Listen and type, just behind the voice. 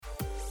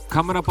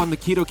Coming up on the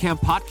Keto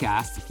Camp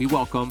podcast, we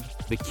welcome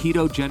the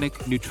ketogenic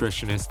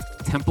nutritionist,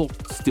 Temple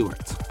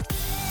Stewart.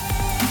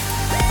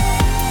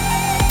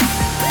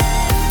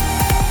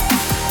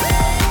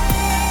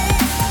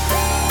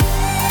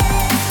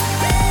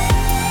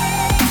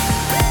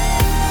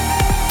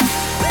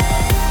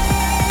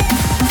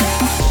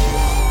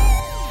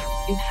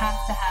 You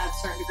have to have a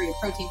certain degree of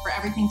protein for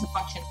everything to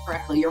function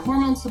correctly, your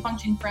hormones to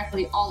function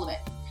correctly, all of it.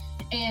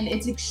 And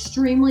it's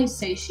extremely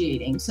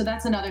satiating. So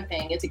that's another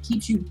thing, is it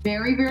keeps you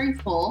very, very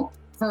full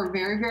for a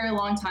very, very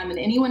long time. And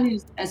anyone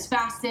who's has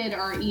fasted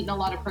or eaten a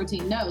lot of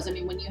protein knows, I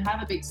mean, when you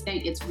have a big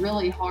steak, it's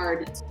really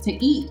hard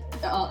to eat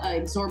an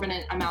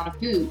exorbitant amount of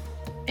food.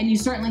 And you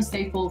certainly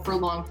stay full for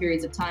long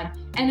periods of time.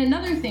 And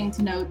another thing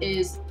to note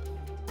is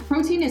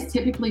protein is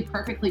typically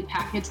perfectly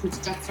packaged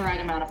with just the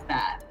right amount of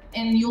fat.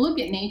 And you look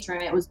at nature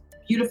and it was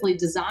beautifully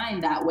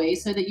designed that way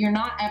so that you're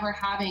not ever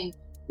having,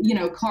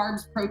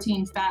 carbs,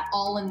 protein, fat,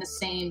 all in the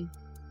same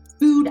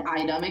food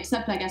item,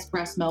 except I guess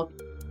breast milk.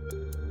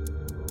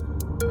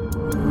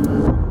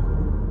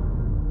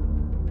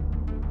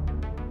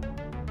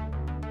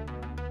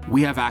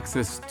 We have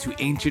access to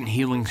ancient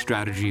healing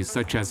strategies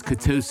such as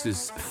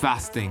ketosis,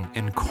 fasting,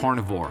 and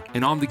carnivore.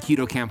 And on the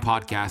Keto Camp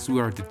podcast,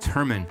 we are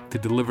determined to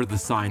deliver the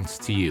science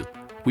to you.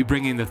 We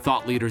bring in the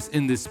thought leaders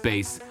in this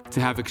space to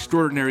have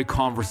extraordinary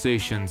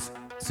conversations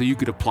so you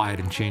could apply it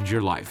and change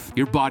your life.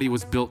 Your body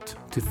was built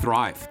to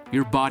thrive.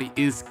 Your body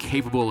is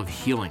capable of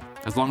healing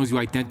as long as you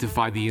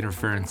identify the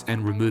interference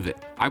and remove it.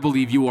 I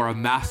believe you are a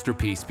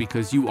masterpiece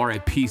because you are a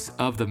piece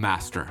of the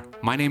master.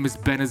 My name is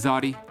Ben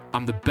Azadi.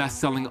 I'm the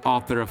best-selling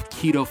author of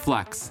Keto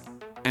Flex,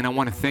 and I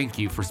want to thank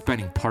you for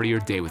spending part of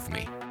your day with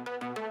me.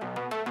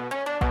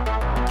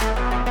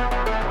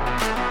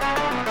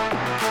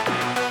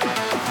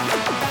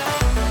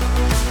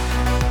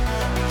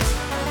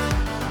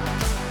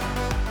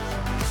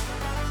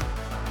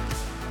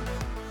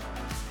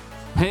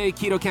 Hey,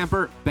 Keto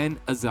Camper, Ben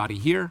Azadi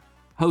here,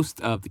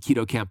 host of the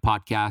Keto Camp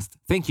podcast.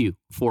 Thank you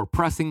for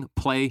pressing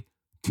play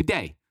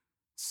today.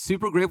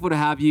 Super grateful to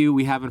have you.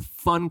 We have a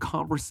fun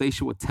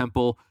conversation with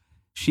Temple.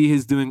 She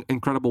is doing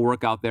incredible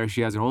work out there. She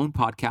has her own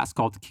podcast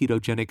called the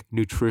Ketogenic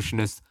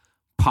Nutritionist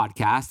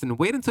Podcast. And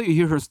wait until you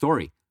hear her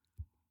story.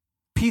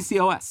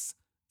 PCOS,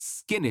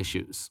 skin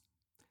issues,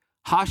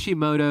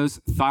 Hashimoto's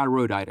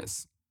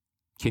thyroiditis.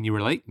 Can you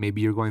relate?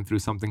 Maybe you're going through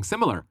something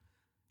similar.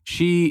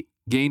 She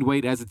gained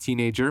weight as a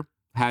teenager,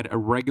 had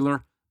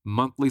irregular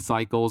monthly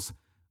cycles,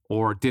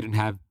 or didn't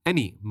have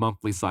any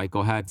monthly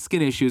cycle, had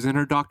skin issues, and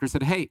her doctor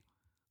said, hey,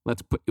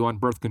 let's put you on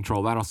birth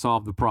control. That'll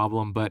solve the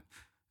problem. But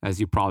as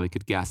you probably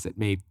could guess, it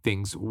made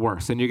things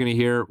worse. And you're going to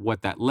hear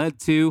what that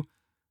led to,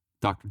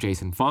 Dr.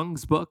 Jason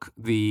Fung's book,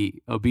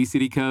 The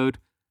Obesity Code,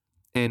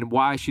 and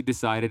why she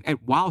decided, and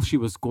while she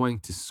was going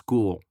to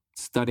school,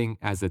 studying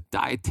as a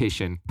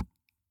dietitian,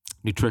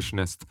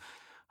 nutritionist,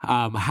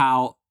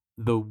 how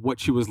what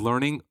she was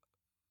learning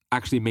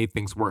actually made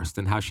things worse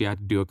and how she had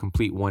to do a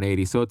complete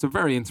 180. So it's a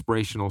very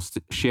inspirational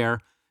share.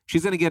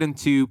 She's going to get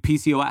into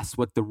PCOS,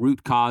 what the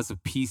root cause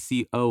of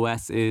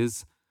PCOS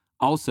is.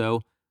 Also,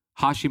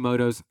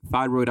 Hashimoto's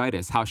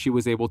thyroiditis, how she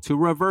was able to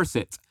reverse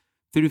it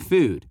through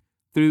food,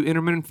 through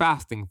intermittent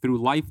fasting, through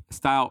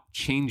lifestyle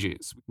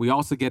changes. We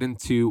also get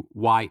into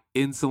why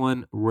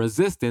insulin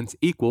resistance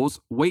equals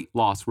weight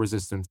loss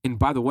resistance. And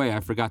by the way, I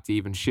forgot to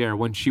even share,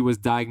 when she was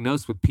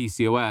diagnosed with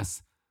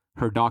PCOS,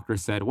 her doctor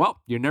said,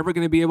 well, you're never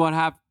going to be able to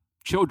have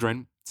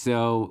children.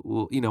 So,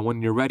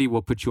 when you're ready,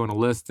 we'll put you on a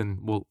list and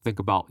we'll think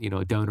about,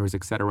 donors,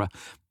 etc.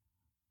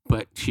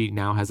 But she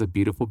now has a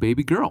beautiful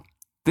baby girl.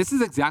 This is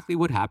exactly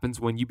what happens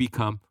when you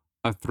become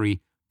a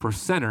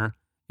 3%er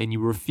and you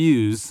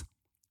refuse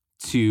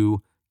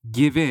to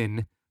give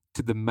in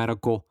to the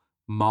medical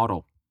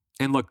model.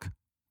 And look,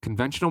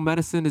 conventional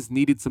medicine is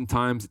needed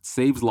sometimes. It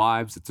saves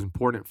lives. It's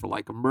important for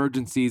like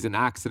emergencies and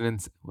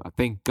accidents.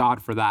 Thank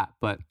God for that.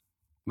 But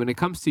when it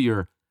comes to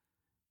your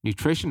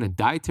nutrition and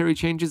dietary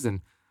changes and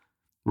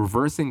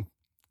reversing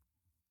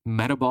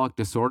metabolic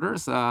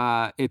disorders,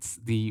 it's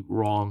the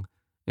wrong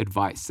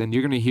advice. And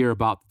you're going to hear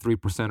about the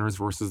 3%ers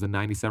versus the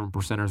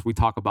 97%ers. We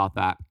talk about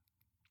that.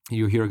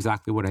 You'll hear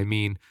exactly what I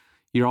mean.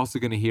 You're also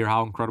going to hear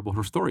how incredible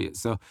her story is.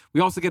 So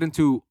we also get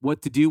into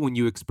what to do when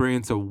you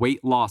experience a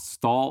weight loss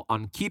stall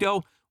on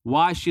keto,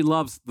 why she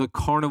loves the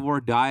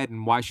carnivore diet,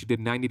 and why she did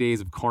 90 days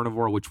of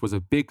carnivore, which was a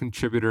big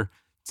contributor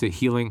to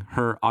healing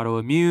her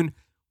autoimmune.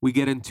 We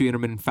get into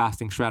intermittent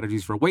fasting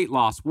strategies for weight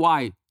loss,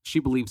 why she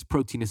believes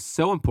protein is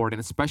so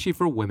important, especially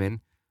for women.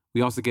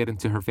 We also get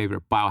into her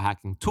favorite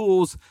biohacking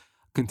tools,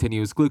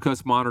 continuous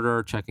glucose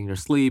monitor, checking your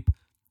sleep,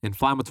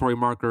 inflammatory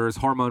markers,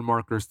 hormone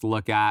markers to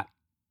look at,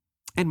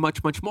 and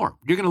much, much more.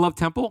 You're going to love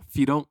Temple. If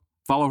you don't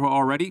follow her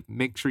already,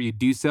 make sure you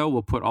do so.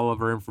 We'll put all of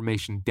her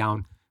information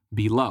down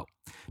below.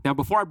 Now,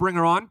 before I bring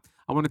her on,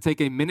 I want to take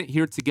a minute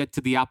here to get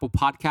to the Apple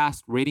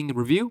Podcast rating and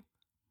review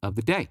of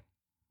the day.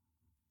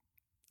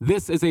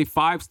 This is a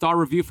 5-star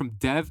review from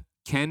Dev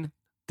Ken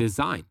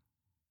Design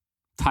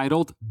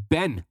titled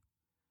Ben.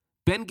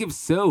 Ben gives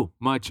so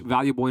much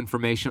valuable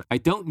information. I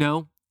don't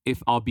know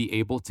if I'll be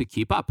able to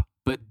keep up,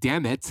 but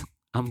damn it,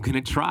 I'm going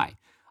to try.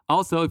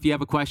 Also, if you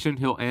have a question,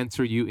 he'll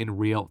answer you in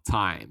real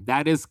time.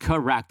 That is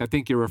correct. I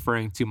think you're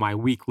referring to my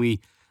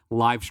weekly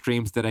live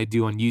streams that I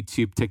do on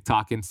YouTube,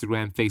 TikTok,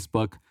 Instagram,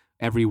 Facebook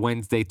every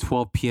Wednesday,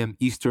 12 p.m.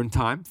 Eastern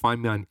time.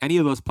 Find me on any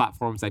of those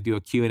platforms. I do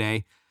a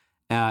Q&A.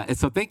 And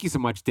so thank you so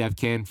much,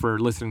 Devkin, for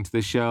listening to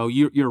the show.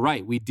 You're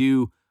right. We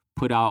do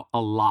put out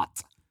a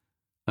lot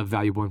of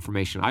valuable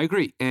information. I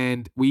agree.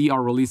 And we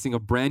are releasing a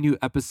brand new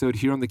episode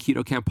here on the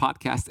Keto Camp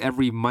podcast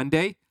every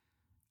Monday,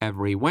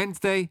 every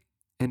Wednesday,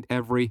 and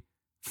every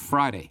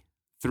Friday.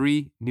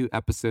 3 new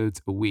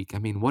episodes a week. I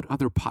mean, what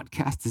other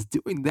podcast is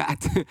doing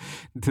that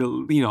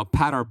to,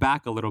 pat our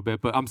back a little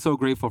bit? But I'm so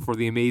grateful for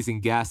the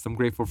amazing guests. I'm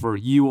grateful for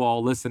you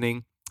all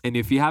listening. And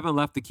if you haven't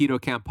left the Keto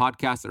Camp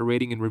podcast a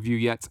rating and review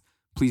yet,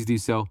 please do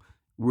so.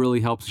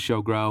 Really helps the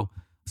show grow.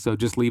 So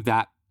just leave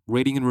that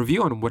rating and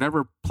review on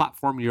whatever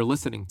platform you're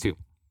listening to.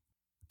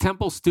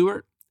 Temple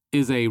Stewart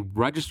is a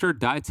registered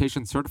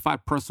dietitian,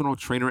 certified personal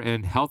trainer,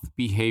 and health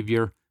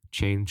behavior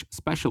change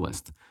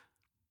specialist.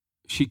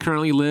 She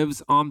currently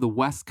lives on the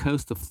west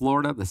coast of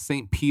Florida, the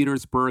St.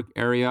 Petersburg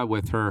area,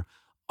 with her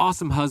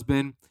awesome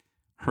husband,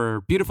 her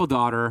beautiful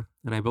daughter,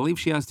 and I believe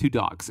she has 2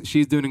 dogs.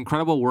 She's doing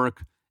incredible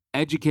work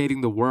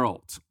educating the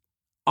world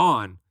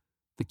on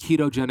the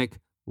ketogenic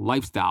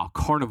lifestyle,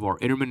 carnivore,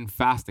 intermittent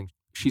fasting.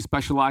 She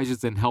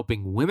specializes in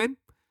helping women,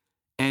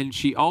 and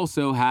she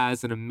also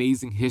has an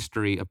amazing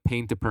history of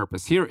pain to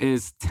purpose. Here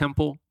is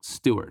Temple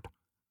Stewart.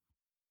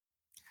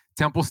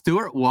 Temple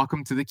Stewart,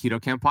 welcome to the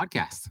Keto Camp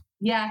podcast.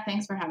 Yeah,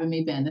 thanks for having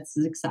me, Ben. This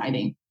is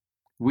exciting.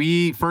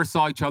 We first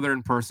saw each other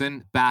in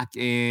person back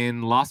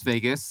in Las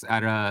Vegas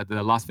at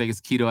the Las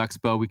Vegas Keto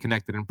Expo. We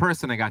connected in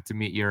person. I got to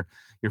meet your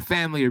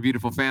family, your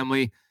beautiful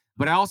family.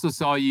 But I also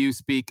saw you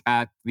speak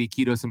at the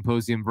Keto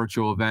Symposium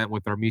virtual event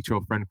with our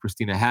mutual friend,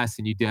 Christina Hess,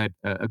 and you did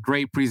a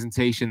great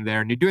presentation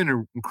there. And you're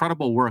doing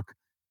incredible work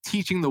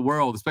teaching the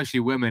world, especially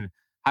women,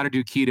 how to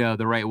do keto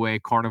the right way,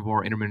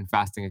 carnivore, intermittent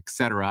fasting,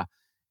 etc.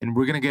 And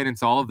we're going to get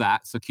into all of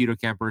that. So Keto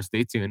Campers,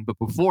 stay tuned. But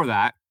before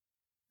that,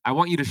 I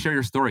want you to share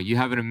your story. You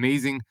have an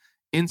amazing,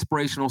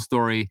 inspirational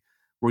story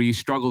where you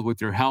struggled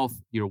with your health,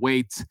 your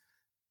weight,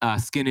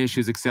 skin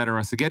issues,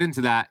 etc. So get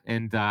into that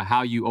and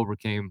how you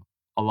overcame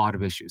a lot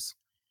of issues.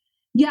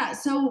 Yeah,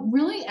 so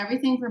really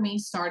everything for me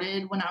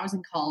started when I was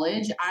in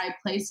college. I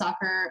played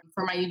soccer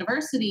for my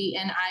university,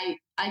 and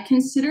I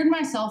considered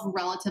myself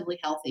relatively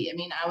healthy. I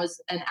mean, I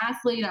was an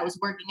athlete. I was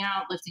working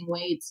out, lifting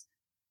weights,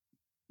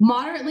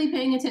 moderately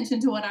paying attention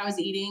to what I was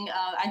eating.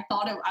 I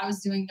thought I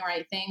was doing the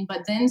right thing,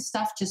 but then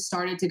stuff just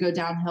started to go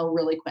downhill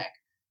really quick.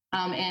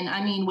 And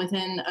I mean,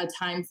 within a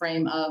time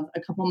frame of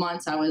a couple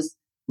months, I was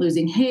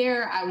losing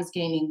hair. I was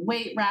gaining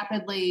weight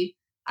rapidly.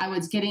 I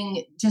was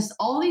getting just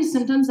all these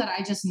symptoms that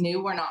I just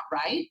knew were not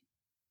right.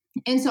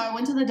 And so I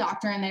went to the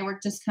doctor, and they were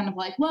just kind of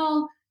like,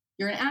 well,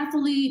 you're an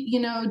athlete,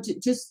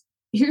 just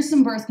here's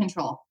some birth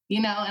control,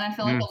 and I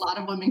feel like a lot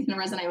of women can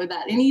resonate with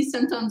that. Any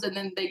symptoms, and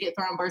then they get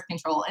thrown on birth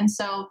control. And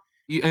so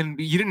And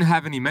you didn't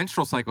have any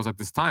menstrual cycles at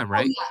this time,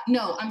 right? Oh, yeah.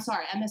 No, I'm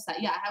sorry. I missed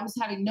that. Yeah, I was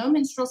having no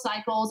menstrual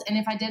cycles. And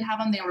if I did have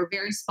them, they were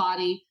very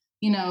spotty,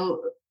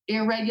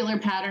 irregular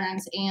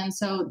patterns. And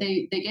so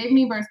they gave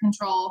me birth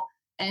control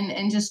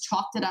and just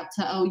chalked it up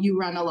to, oh, you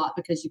run a lot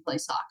because you play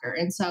soccer.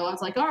 And so I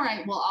was like, all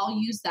right, well, I'll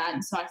use that.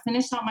 And so I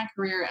finished out my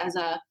career as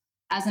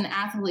an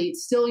athlete,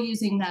 still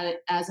using that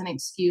as an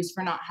excuse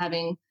for not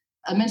having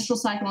a menstrual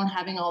cycle and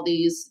having all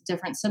these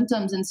different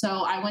symptoms. And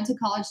so I went to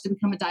college to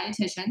become a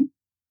dietitian.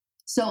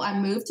 So I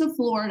moved to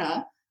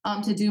Florida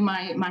to do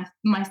my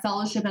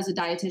fellowship as a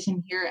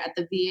dietitian here at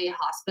the VA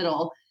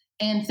hospital,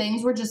 and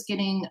things were just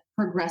getting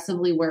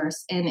progressively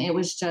worse. And it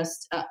was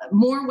just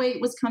more weight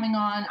was coming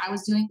on. I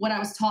was doing what I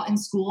was taught in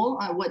school,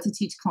 what to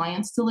teach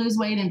clients to lose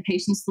weight and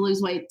patients to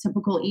lose weight.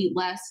 Typical: eat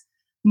less,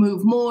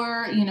 move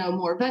more,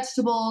 more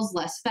vegetables,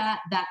 less fat,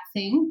 that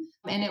thing.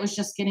 And it was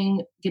just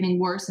getting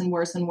worse and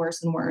worse and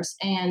worse and worse.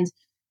 And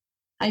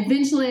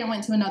eventually I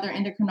went to another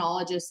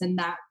endocrinologist, and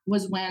that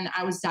was when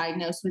I was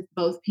diagnosed with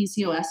both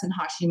PCOS and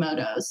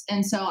Hashimoto's.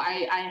 And so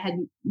I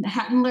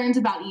hadn't learned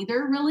about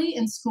either really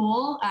in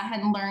school. I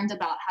hadn't learned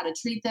about how to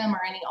treat them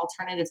or any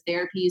alternative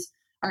therapies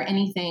or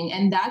anything.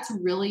 And that's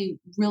really,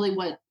 really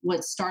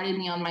what started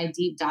me on my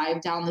deep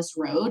dive down this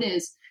road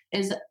is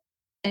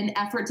an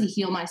effort to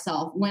heal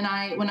myself. When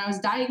I was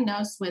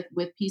diagnosed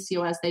with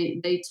PCOS,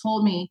 they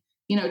told me,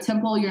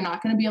 Temple, you're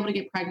not going to be able to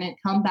get pregnant.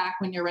 Come back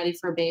when you're ready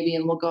for a baby,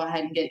 and we'll go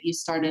ahead and get you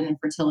started in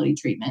fertility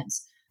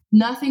treatments.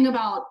 Nothing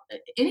about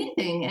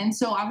anything. And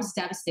so I was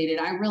devastated.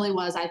 I really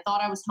was. I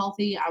thought I was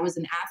healthy. I was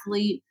an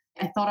athlete.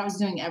 I thought I was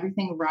doing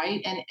everything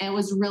right. And it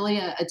was really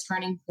a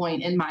turning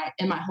point in my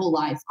whole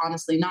life,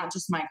 honestly, not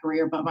just my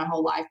career, but my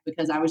whole life,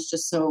 because I was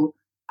just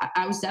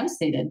I was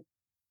devastated.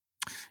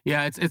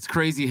 Yeah, it's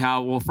crazy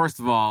how, well, first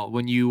of all,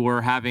 when you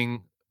were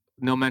having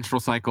no menstrual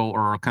cycle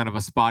or kind of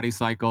a spotty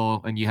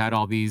cycle and you had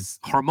all these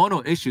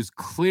hormonal issues,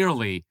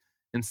 clearly,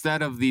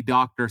 instead of the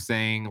doctor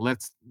saying,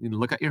 let's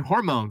look at your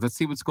hormones, let's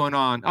see what's going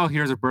on. Oh,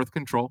 here's a birth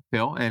control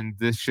pill, and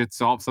this should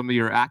solve some of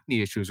your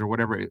acne issues or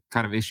whatever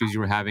kind of issues you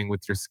were having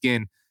with your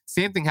skin.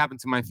 Same thing happened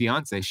to my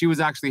fiance. She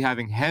was actually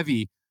having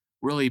heavy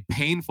really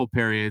painful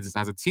periods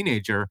as a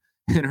teenager.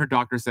 And her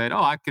doctor said,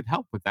 "Oh, I could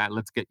help with that.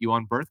 Let's get you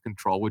on birth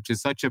control," which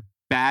is such a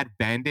bad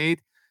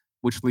band-aid,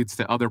 which leads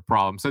to other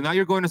problems. So now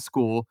you're going to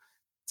school,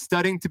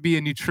 studying to be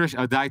a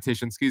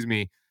dietitian, excuse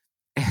me,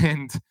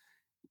 and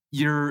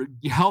your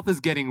health is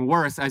getting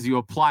worse as you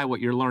apply what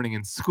you're learning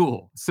in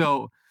school.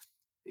 So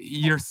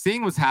you're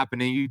seeing what's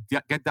happening. You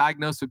get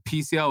diagnosed with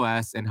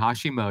PCOS and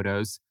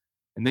Hashimoto's,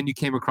 and then you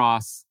came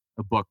across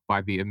a book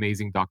by the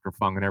amazing Dr.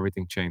 Fung, and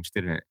everything changed,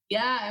 didn't it?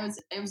 Yeah,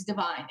 it was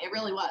divine. It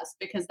really was,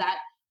 because that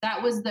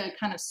was the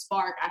kind of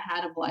spark I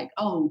had of like,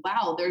 oh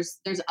wow, there's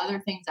other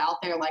things out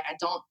there. Like, I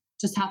don't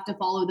just have to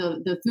follow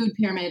the food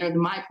pyramid or the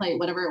my plate,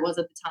 whatever it was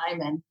at the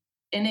time.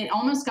 And it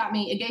almost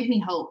it gave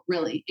me hope,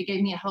 really. It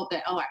gave me a hope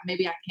that, oh,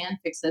 maybe I can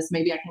fix this.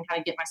 Maybe I can kind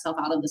of get myself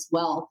out of this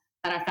well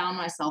that I found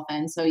myself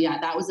in. So yeah,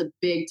 that was a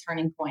big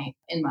turning point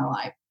in my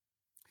life.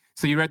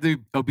 So you read the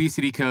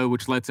obesity code,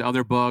 which led to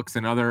other books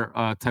and other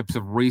types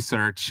of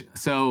research.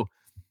 So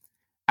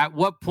at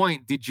what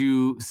point did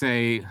you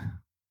say,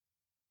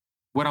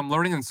 what I'm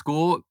learning in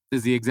school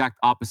is the exact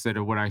opposite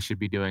of what I should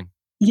be doing?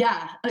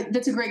 Yeah,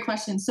 that's a great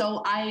question.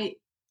 So I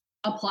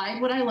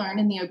applied what I learned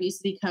in the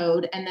obesity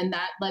code, and then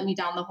that led me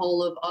down the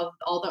hole of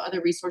all the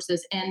other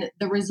resources, and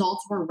the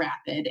results were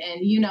rapid.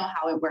 And you know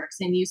how it works,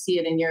 and you see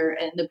it and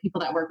the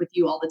people that work with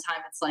you all the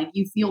time. It's like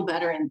you feel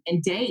better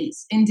in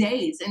days. And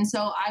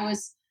so I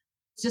was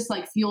just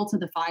like fuel to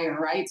the fire,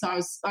 right? So I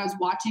was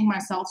watching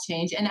myself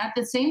change. And at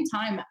the same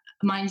time,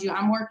 mind you,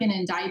 I'm working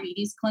in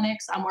diabetes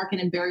clinics, I'm working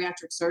in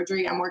bariatric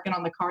surgery, I'm working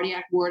on the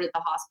cardiac ward at the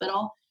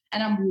hospital,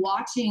 and I'm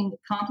watching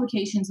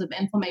complications of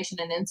inflammation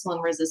and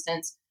insulin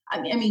resistance. I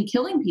mean,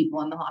 killing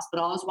people in the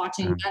hospital. I was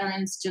watching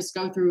veterans just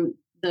go through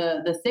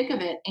the thick of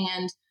it.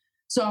 And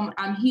so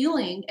I'm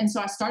healing. And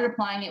so I started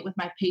applying it with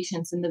my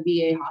patients in the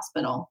VA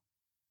hospital.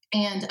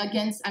 And I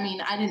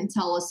didn't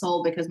tell a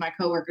soul because my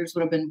coworkers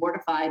would have been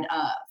mortified,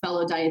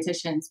 fellow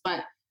dietitians.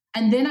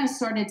 And then I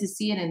started to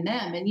see it in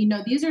them. And,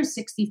 these are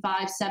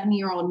 65,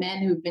 70-year-old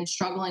men who've been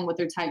struggling with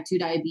their type 2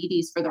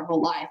 diabetes for their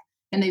whole life.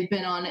 And they've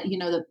been on,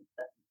 the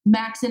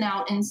maxing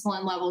out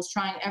insulin levels,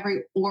 trying every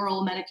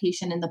oral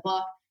medication in the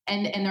book.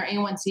 And their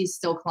A1C is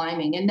still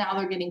climbing. And now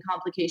they're getting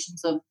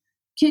complications of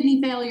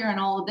kidney failure and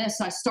all of this.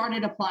 So I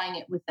started applying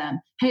it with them.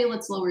 Hey,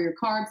 let's lower your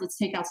carbs. Let's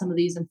take out some of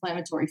these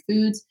inflammatory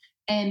foods.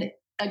 And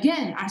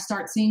again, I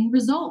start seeing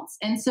results.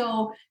 And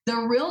so the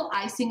real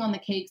icing on the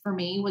cake for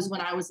me was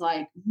when I was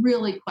like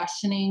really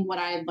questioning what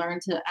I had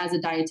learned as a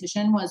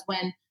dietitian, was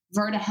when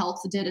Verta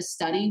Health did a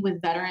study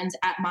with veterans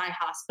at my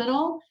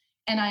hospital.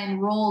 And I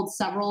enrolled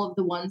several of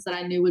the ones that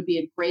I knew would be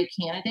a great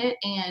candidate.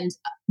 And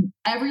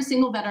every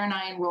single veteran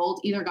I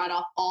enrolled either got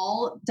off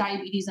all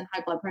diabetes and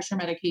high blood pressure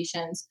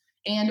medications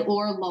and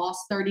or lost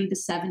 30 to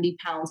 70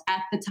 pounds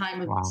at the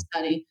time of the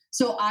study.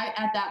 So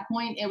at that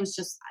point, it was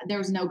just, there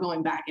was no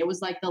going back. It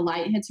was like the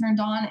light had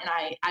turned on, and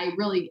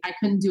I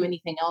couldn't do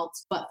anything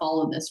else but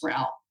follow this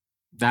route.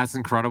 That's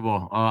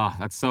incredible. Oh,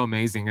 that's so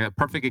amazing. A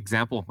perfect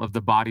example of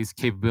the body's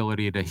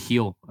capability to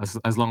heal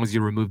as long as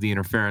you remove the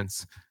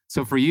interference.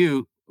 So for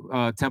you,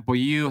 Temple,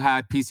 you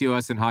had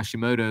PCOS and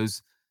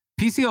Hashimoto's.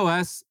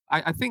 PCOS,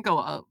 I think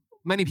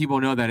many people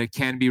know that it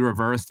can be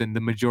reversed, and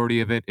the majority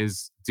of it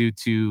is due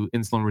to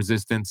insulin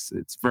resistance.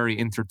 It's very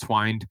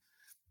intertwined.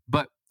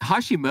 But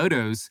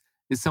Hashimoto's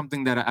is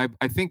something that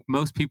I think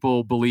most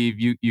people believe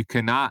you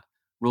cannot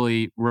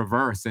really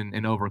reverse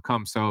and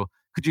overcome. So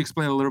could you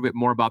explain a little bit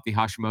more about the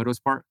Hashimoto's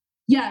part?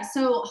 Yeah,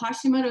 so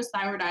Hashimoto's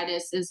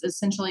thyroiditis is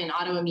essentially an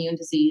autoimmune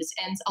disease.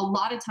 And a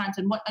lot of times,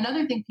 and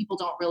another thing people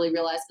don't really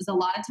realize is a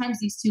lot of times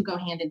these two go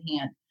hand in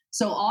hand.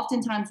 So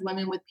oftentimes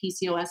women with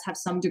PCOS have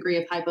some degree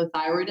of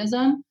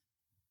hypothyroidism,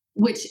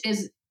 which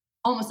is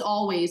almost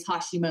always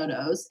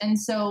Hashimoto's. And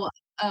so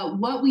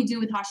what we do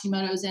with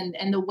Hashimoto's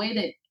and the way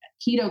that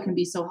keto can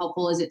be so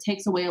helpful is it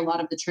takes away a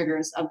lot of the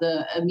triggers of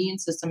the immune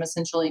system,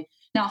 essentially.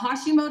 Now,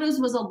 Hashimoto's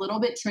was a little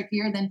bit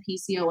trickier than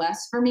PCOS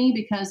for me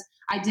because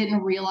I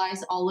didn't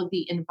realize all of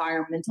the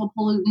environmental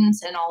pollutants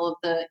and all of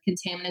the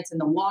contaminants in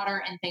the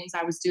water and things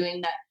I was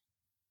doing that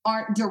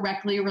aren't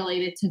directly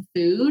related to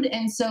food.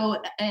 And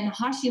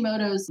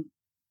Hashimoto's,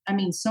 I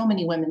mean, so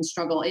many women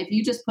struggle. If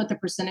you just put the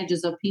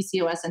percentages of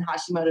PCOS and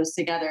Hashimoto's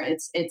together,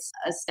 it's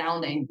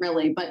astounding,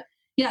 really. But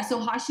yeah, so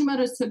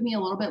Hashimoto's took me a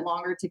little bit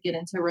longer to get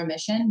into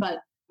remission,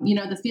 but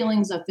the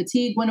feelings of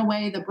fatigue went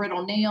away, the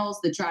brittle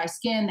nails, the dry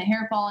skin, the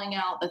hair falling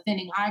out, the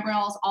thinning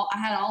eyebrows, I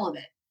had all of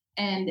it.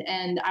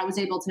 And I was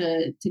able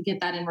to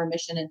get that in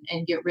remission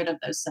and get rid of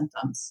those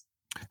symptoms.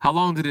 How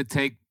long did it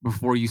take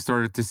before you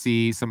started to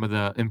see some of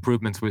the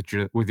improvements with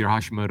your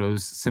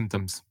Hashimoto's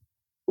symptoms?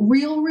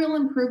 Real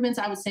improvements,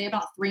 I would say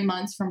about 3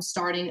 months from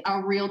starting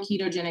a real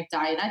ketogenic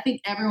diet. I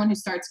think everyone who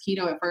starts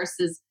keto at first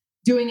is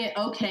doing it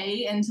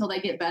okay until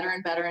they get better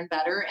and better and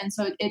better. And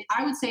so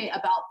I would say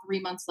about 3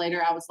 months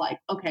later, I was like,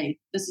 okay,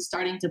 this is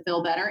starting to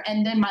feel better.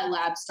 And then my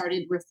lab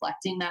started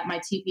reflecting that. My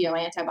TPO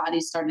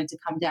antibodies started to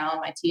come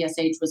down. My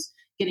TSH was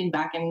getting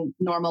back in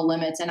normal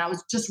limits. And I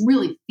was just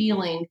really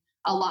feeling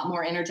a lot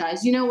more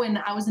energized. When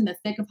I was in the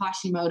thick of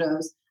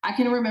Hashimoto's, I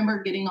can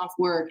remember getting off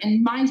work.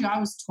 And mind you, I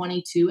was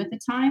 22 at the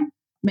time.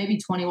 maybe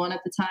 21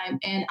 at the time.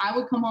 And I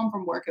would come home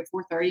from work at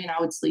 4:30 and I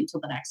would sleep till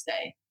the next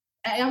day.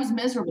 I was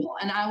miserable,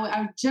 and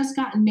I just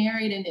gotten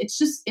married, and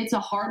it's a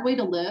hard way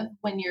to live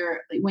when your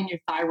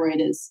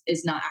thyroid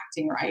is not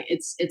acting right.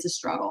 It's a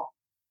struggle.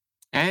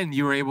 And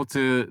you were able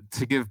to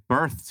give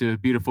birth to a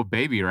beautiful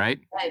baby, right?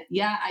 But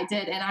yeah, I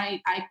did, and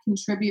I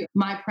contribute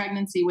my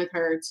pregnancy with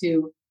her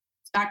to.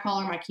 I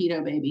call her my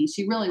keto baby.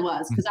 She really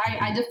was, because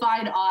I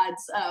defied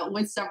odds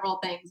with several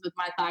things with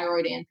my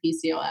thyroid and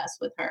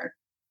PCOS with her.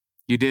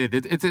 You did.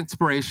 It's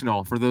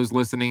inspirational for those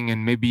listening,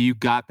 and maybe you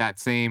got that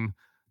same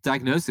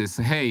diagnosis.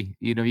 Hey,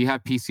 you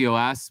have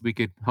PCOS. We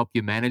could help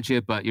you manage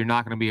it, but you're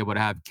not going to be able to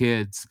have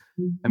kids.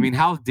 I Mhm. mean,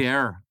 how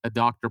dare a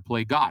doctor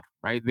play God,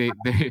 right?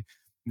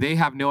 They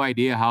have no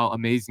idea how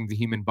amazing the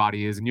human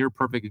body is, and you're a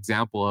perfect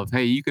example of,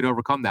 hey, you could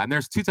overcome that. And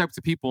there's two types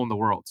of people in the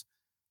world: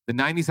 the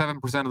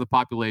 97% of the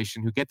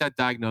population who get that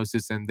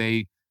diagnosis and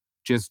they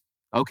just,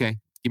 okay,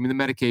 give me the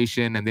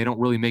medication, and they don't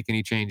really make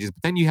any changes.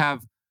 But then you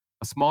have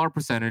a smaller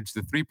percentage,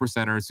 the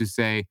 3%ers, who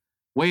say,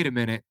 wait a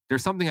minute,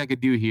 there's something I could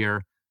do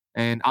here,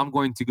 and I'm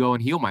going to go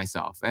and heal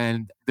myself.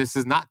 And this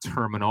is not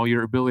terminal.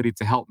 Your ability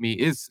to help me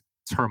is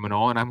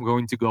terminal, and I'm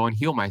going to go and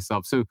heal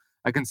myself. So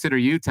I consider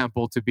you,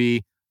 Temple, to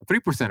be a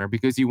 3%er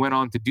because you went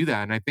on to do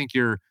that. And I think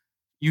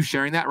you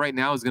sharing that right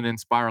now is going to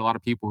inspire a lot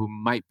of people who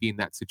might be in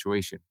that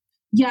situation.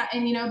 Yeah,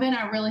 and Ben,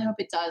 I really hope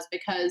it does,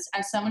 because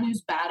as someone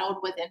who's battled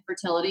with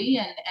infertility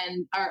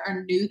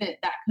and knew that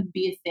that could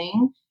be a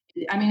thing,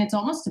 I mean, it's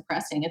almost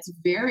depressing. It's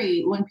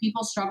very when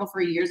people struggle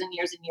for years and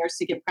years and years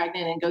to get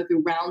pregnant and go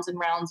through rounds and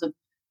rounds of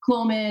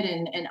Clomid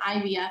and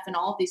IVF and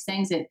all of these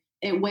things.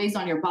 It weighs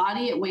on your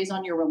body. It weighs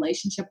on your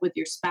relationship with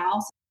your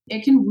spouse.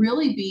 It can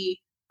really be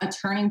a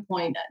turning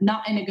point,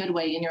 not in a good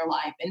way in your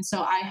life. And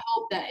so I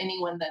hope that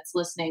anyone that's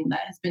listening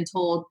that has been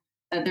told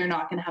that they're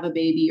not going to have a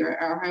baby,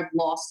 or have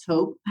lost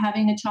hope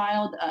having a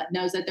child,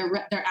 knows that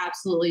there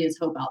absolutely is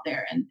hope out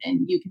there, and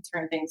you can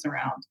turn things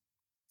around.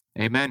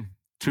 Amen.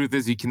 Truth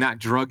is, you cannot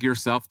drug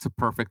yourself to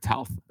perfect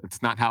health.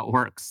 It's not how it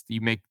works.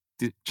 You make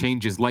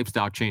changes,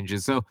 lifestyle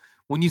changes. So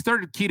when you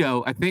started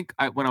keto, I think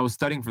when I was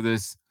studying for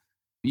this,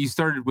 you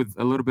started with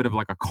a little bit of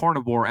like a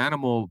carnivore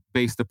animal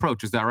based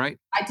approach. Is that right?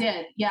 I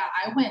did. Yeah,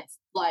 I went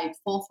like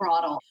full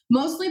throttle,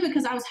 mostly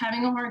because I was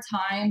having a hard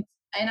time.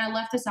 And I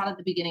left this out at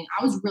the beginning.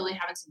 I was really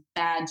having some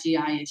bad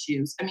GI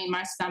issues. I mean,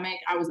 my stomach,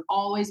 I was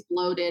always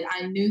bloated.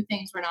 I knew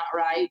things were not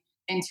right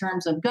in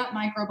terms of gut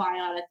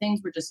microbiota.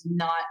 Things were just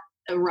not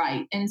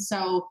right. And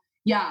so,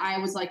 yeah, I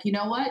was like, you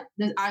know what?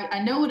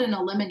 I know what an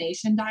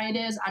elimination diet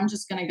is. I'm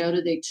just going to go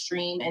to the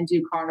extreme and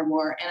do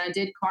carnivore. And I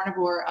did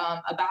carnivore,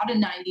 about a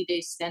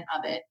 90-day stint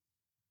of it.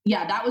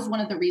 Yeah, that was one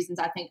of the reasons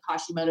I think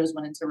Hashimoto's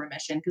went into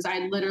remission, because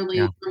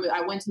Yeah.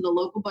 I went to the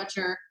local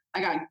butcher. I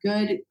got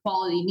good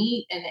quality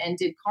meat and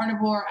did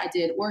carnivore. I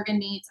did organ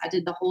meats. I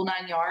did the whole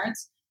 9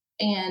 yards,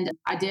 and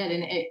I did,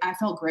 and I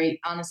felt great.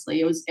 Honestly,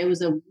 it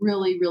was a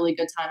really really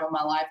good time of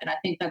my life, and I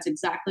think that's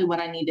exactly what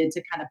I needed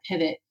to kind of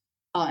pivot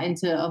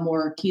into a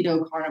more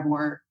keto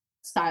carnivore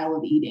style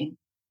of eating.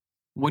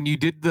 When you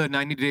did the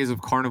 90 days of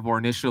carnivore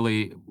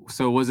initially,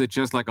 so was it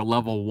just like a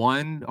level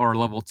one or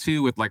level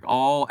two with like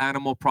all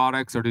animal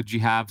products, or did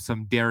you have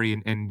some dairy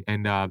and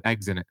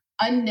eggs in it?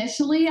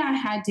 Initially, I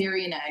had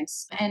dairy and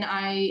eggs, and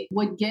I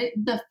would get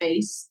the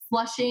face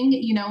flushing,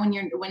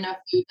 when a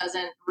food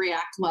doesn't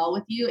react well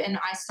with you. And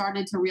I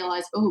started to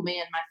realize, oh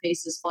man, my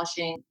face is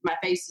flushing, my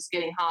face is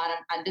getting hot.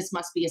 This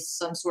must be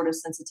some sort of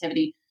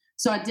sensitivity.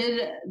 So I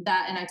did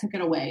that, and I took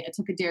it away. I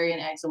took a dairy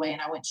and eggs away,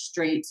 and I went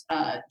straight,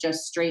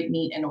 just straight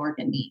meat and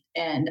organ meat.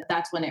 And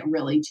that's when it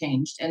really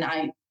changed. And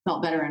I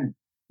felt better, and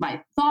my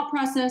thought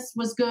process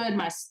was good.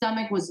 My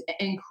stomach was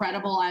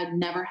incredible. I've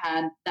never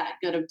had that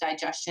good of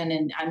digestion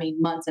in, I mean,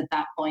 months at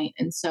that point.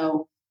 And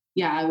so,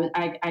 yeah,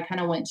 I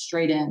kind of went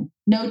straight in.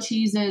 No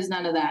cheeses,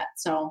 none of that.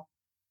 So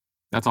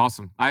That's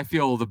awesome. I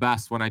feel the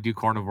best when I do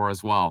carnivore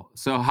as well.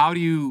 So how do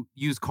you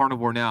use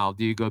carnivore now?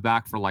 Do you go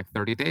back for like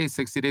 30 days,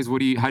 60 days?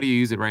 How do you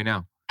use it right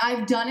now?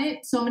 I've done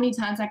it so many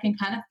times. I can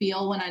kind of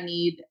feel when I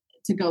need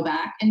to go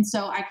back. And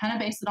so I kind of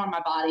base it on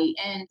my body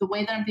and the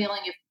way that I'm feeling.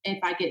 If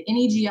I get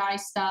any GI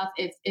stuff,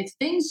 if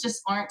things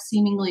just aren't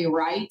seemingly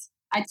right,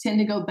 I tend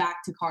to go back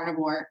to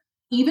carnivore.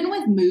 Even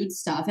with mood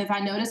stuff, if I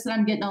notice that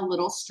I'm getting a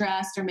little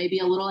stressed or maybe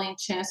a little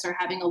anxious or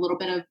having a little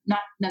bit of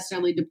not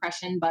necessarily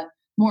depression, but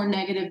more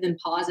negative than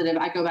positive,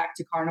 I go back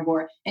to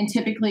carnivore. And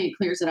typically it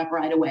clears it up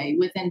right away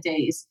within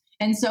days.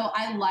 And so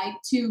I like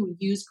to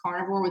use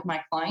carnivore with my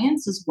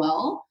clients as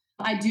well.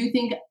 I do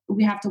think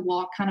we have to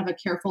walk kind of a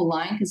careful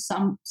line, because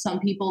some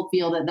people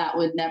feel that that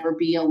would never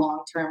be a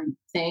long-term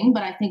thing,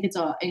 but I think it's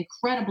an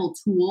incredible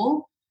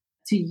tool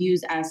to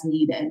use as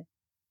needed.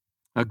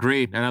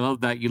 Agreed. And I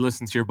love that you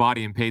listen to your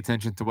body and pay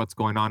attention to what's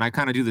going on. I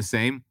kind of do the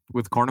same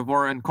with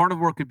carnivore. And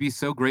carnivore could be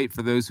so great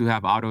for those who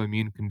have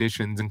autoimmune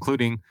conditions,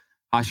 including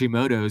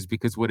Hashimoto's,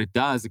 because what it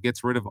does, it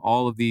gets rid of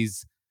all of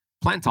these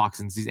plant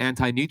toxins, these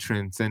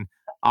anti-nutrients. And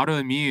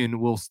autoimmune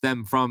will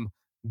stem from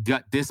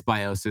gut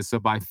dysbiosis. So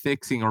by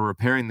fixing or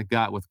repairing the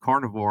gut with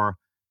carnivore,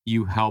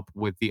 you help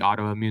with the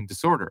autoimmune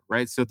disorder,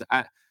 right? So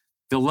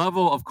The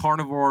level of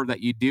carnivore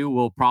that you do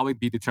will probably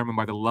be determined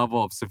by the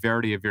level of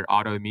severity of your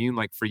autoimmune.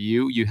 Like for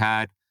you, you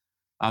had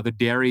the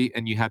dairy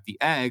and you had the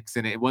eggs,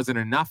 and it wasn't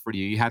enough for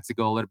you. You had to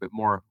go a little bit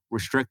more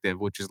restrictive,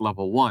 which is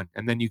level 1.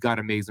 And then you got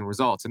amazing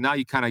results. And now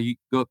you kind of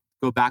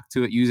go back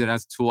to it, use it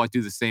as a tool. I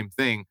do the same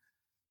thing.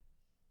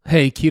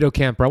 Hey, Keto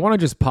Camper, I want to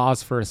just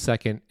pause for a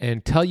second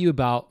and tell you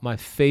about my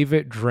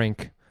favorite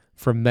drink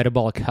for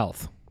metabolic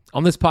health.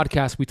 On this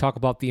podcast, we talk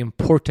about the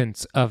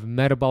importance of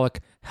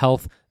metabolic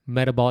health,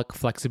 metabolic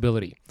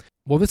flexibility.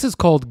 Well, this is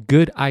called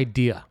Good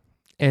Idea,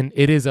 and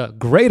it is a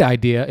great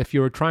idea if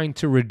you're trying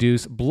to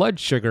reduce blood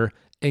sugar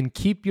and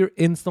keep your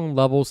insulin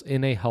levels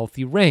in a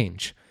healthy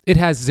range. It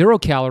has 0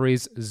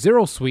 calories,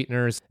 0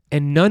 sweeteners,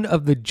 and none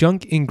of the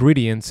junk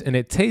ingredients, and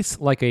it tastes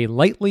like a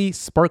lightly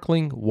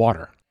sparkling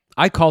water.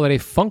 I call it a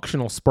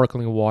functional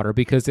sparkling water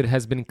because it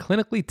has been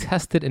clinically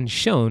tested and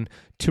shown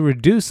to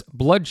reduce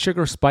blood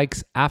sugar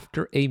spikes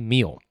after a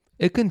meal.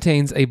 It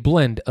contains a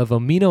blend of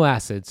amino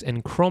acids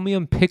and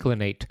chromium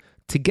picolinate.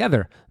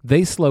 Together,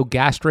 they slow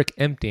gastric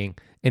emptying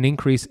and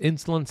increase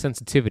insulin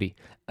sensitivity,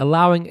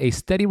 allowing a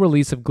steady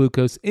release of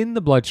glucose in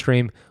the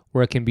bloodstream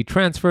where it can be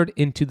transferred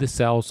into the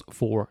cells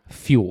for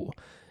fuel.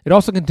 It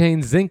also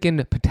contains zinc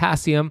and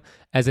potassium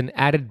as an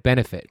added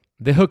benefit.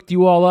 They hooked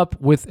you all up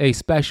with a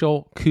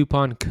special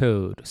coupon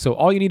code. So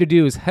all you need to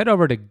do is head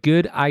over to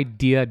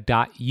goodidea.us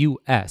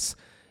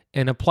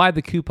and apply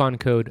the coupon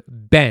code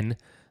BEN,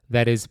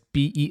 that is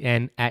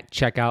BEN, at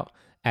checkout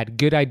at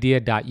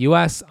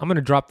goodidea.us. I'm going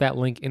to drop that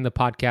link in the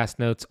podcast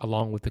notes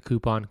along with the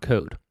coupon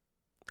code.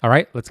 All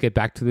right, let's get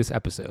back to this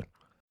episode.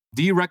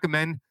 Do you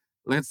recommend,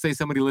 let's say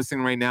somebody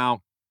listening right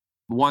now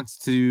wants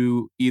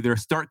to either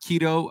start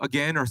keto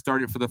again or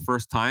start it for the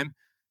first time?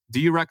 Do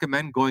you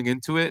recommend going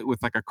into it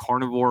with like a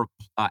carnivore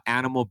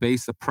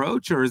animal-based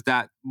approach, or is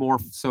that more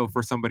so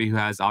for somebody who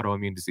has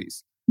autoimmune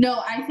disease?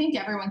 No, I think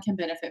everyone can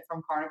benefit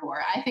from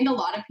carnivore. I think a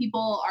lot of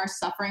people are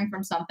suffering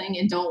from something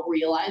and don't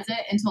realize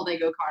it until they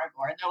go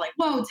carnivore. And they're like,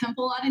 whoa,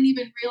 Temple, I didn't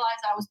even realize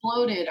I was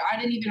bloated. Or I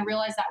didn't even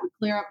realize that would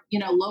clear up,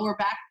 lower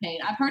back pain.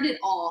 I've heard it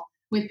all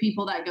with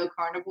people that go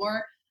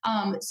carnivore.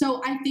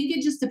 So I think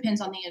it just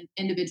depends on the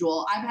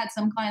individual. I've had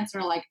some clients that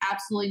are like,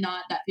 absolutely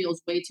not. That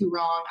feels way too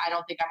wrong. I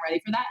don't think I'm ready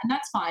for that. And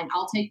that's fine.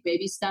 I'll take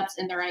baby steps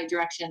in the right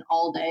direction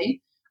all day.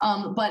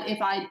 But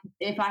if I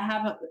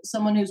have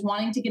someone who's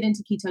wanting to get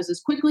into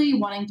ketosis quickly,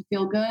 wanting to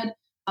feel good,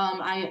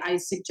 I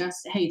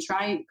suggest, hey,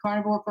 try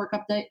carnivore for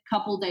a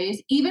couple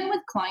days. Even with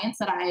clients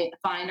that I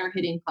find are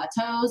hitting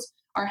plateaus,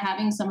 are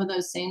having some of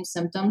those same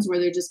symptoms where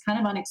they're just kind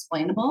of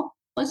unexplainable,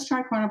 let's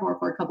try carnivore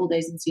for a couple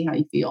days and see how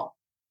you feel.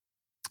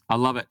 I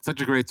love it.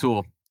 Such a great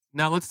tool.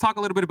 Now let's talk a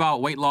little bit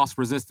about weight loss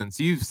resistance.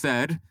 You've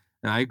said,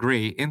 and I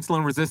agree,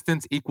 insulin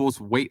resistance equals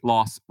weight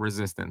loss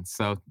resistance.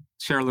 So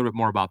share a little bit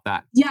more about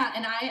that. Yeah,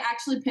 and I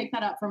actually picked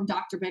that up from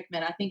Dr.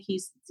 Bickman. I think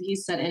he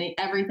said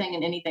everything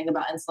and anything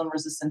about insulin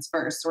resistance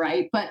first,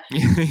 right? But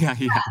yeah.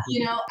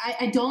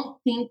 I don't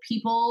think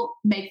people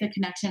make the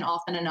connection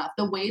often enough.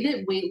 The way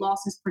that weight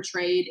loss is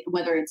portrayed,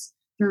 whether it's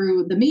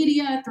through the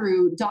media,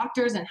 through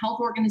doctors and health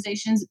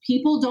organizations,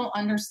 people don't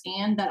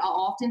understand that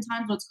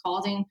oftentimes what's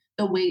causing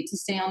the weight to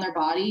stay on their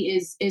body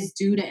is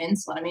due to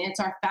insulin. I mean, it's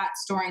our fat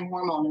storing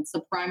hormone. It's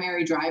the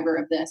primary driver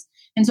of this.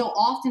 And so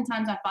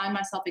oftentimes I find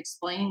myself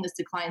explaining this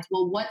to clients.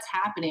 Well, what's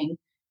happening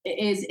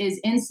is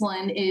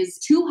insulin is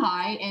too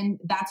high, and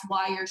that's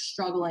why you're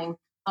struggling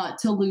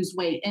to lose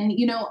weight. And,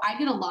 I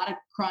get a lot of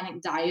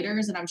chronic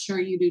dieters, and I'm sure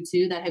you do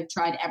too, that have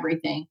tried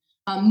everything.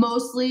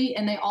 Mostly,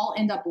 and they all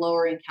end up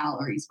lowering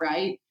calories,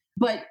 right?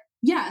 But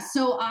yeah,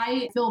 so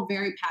I feel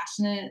very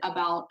passionate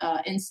about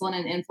insulin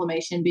and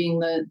inflammation being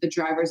the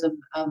drivers of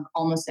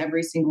almost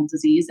every single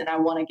disease. And I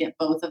want to get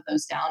both of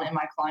those down in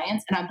my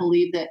clients. And I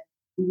believe that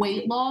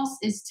weight loss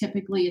is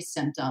typically a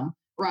symptom,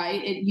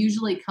 right? It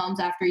usually comes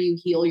after you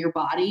heal your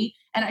body.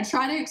 And I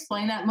try to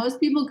explain that. Most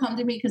people come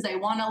to me because they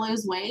want to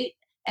lose weight.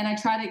 And I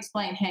try to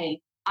explain, hey,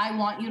 I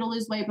want you to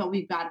lose weight, but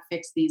we've got to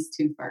fix these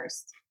two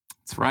first.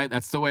 That's right.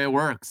 That's the way it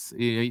works.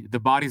 The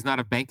body's not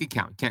a bank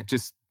account. You can't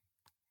just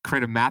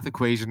create a math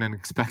equation and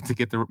expect to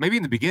get maybe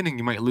in the beginning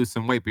you might lose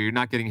some weight, but you're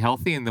not getting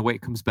healthy and the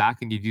weight comes back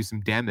and you do some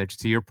damage,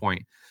 to your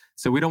point.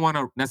 So we don't want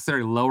to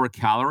necessarily lower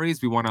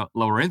calories. We want to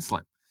lower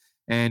insulin.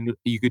 And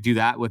you could do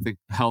that with a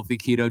healthy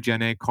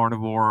ketogenic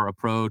carnivore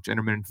approach,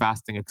 intermittent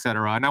fasting, et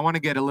cetera. And I want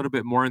to get a little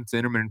bit more into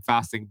intermittent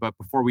fasting, but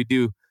before we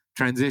do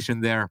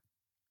transition there,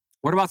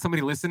 what about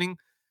somebody listening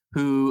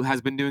who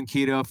has been doing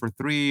keto for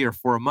 3 or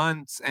 4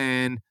 months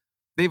and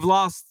they've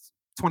lost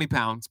 20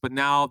 pounds, but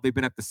now they've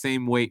been at the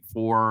same weight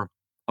for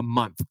a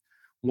month?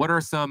 What are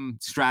some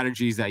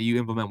strategies that you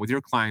implement with your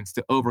clients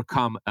to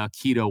overcome a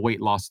keto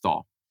weight loss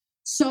stall?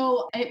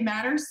 So it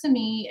matters to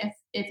me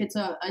if it's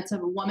a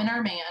woman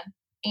or a man,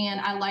 and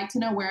I like to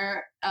know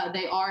where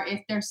they are.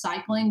 If they're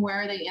cycling,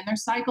 where are they in their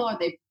cycle? Are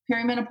they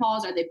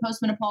perimenopause? Are they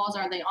postmenopause?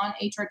 Are they on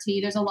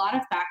HRT? There's a lot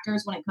of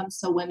factors when it comes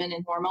to women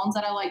and hormones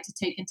that I like to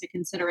take into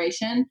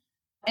consideration.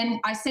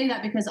 And I say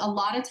that because a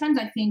lot of times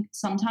I think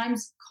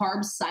sometimes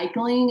carb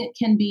cycling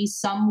can be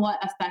somewhat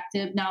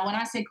effective. Now, when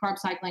I say carb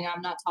cycling,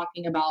 I'm not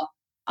talking about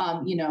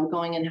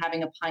going and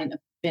having a pint of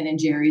Ben and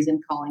Jerry's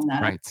and calling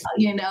that, Right.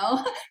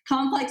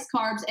 complex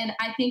carbs. And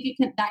I think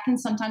that can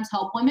sometimes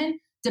help women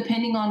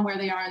depending on where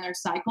they are in their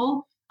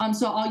cycle.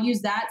 So I'll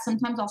use that.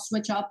 Sometimes I'll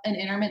switch up an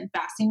intermittent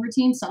fasting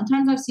routine.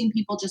 Sometimes I've seen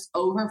people just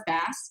over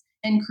fast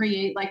and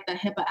create like the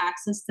HIPAA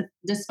axis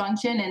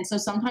dysfunction. And so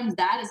sometimes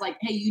that is like,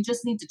 hey, you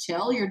just need to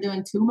chill. You're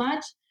doing too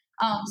much.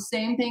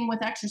 Same thing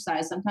with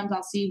exercise. Sometimes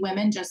I'll see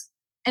women just,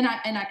 and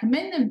I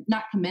commend them,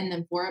 not commend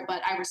them for it,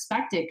 but I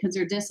respect it because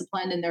they're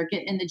disciplined and they're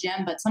getting in the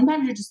gym. But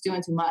sometimes you're just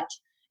doing too much.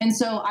 And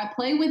so I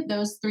play with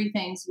those three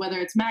things, whether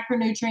it's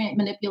macronutrient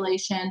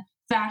manipulation,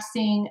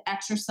 fasting,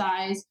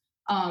 exercise.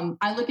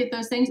 I look at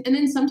those things. And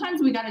then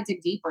sometimes we got to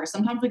dig deeper.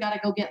 Sometimes we got to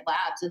go get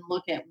labs and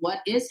look at what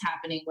is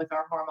happening with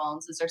our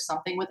hormones. Is there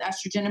something with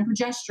estrogen and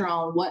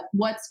progesterone?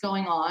 What's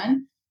going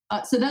on?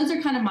 So those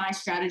are kind of my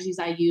strategies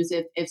I use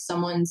if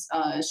someone's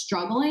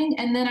struggling.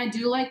 And then I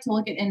do like to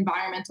look at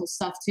environmental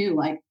stuff too.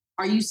 Like,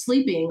 are you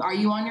sleeping? Are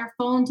you on your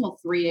phone till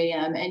 3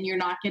 a.m. and you're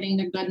not getting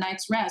a good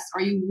night's rest?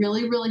 Are you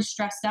really, really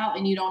stressed out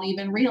and you don't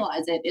even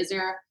realize it? Is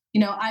there,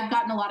 I've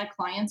gotten a lot of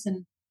clients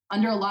and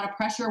under a lot of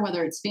pressure,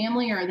 whether it's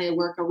family or they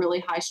work a really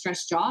high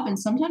stress job. And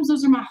sometimes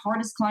those are my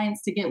hardest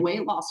clients to get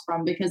weight loss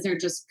from because they're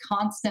just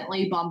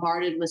constantly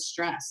bombarded with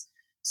stress.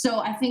 So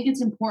I think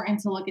it's important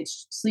to look at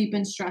sleep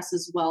and stress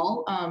as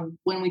well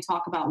when we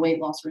talk about weight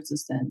loss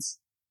resistance.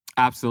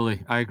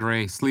 Absolutely. I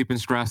agree. Sleep and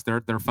stress,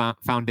 they're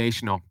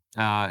foundational.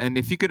 And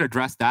if you could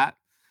address that,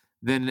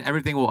 then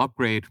everything will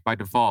upgrade by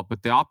default.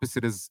 But the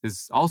opposite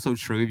is also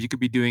true. If you could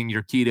be doing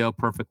your keto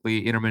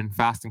perfectly, intermittent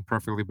fasting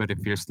perfectly, but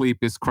if your sleep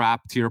is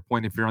crap, to your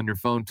point, if you're on your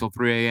phone till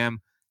 3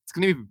 a.m., it's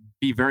going to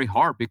be very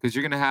hard because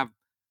you're going to have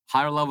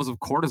higher levels of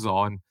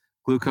cortisol, and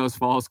glucose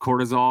follows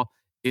cortisol,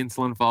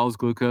 insulin follows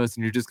glucose,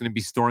 and you're just going to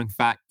be storing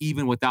fat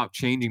even without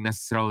changing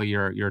necessarily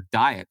your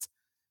diet.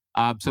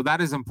 So that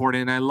is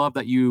important. And I love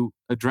that you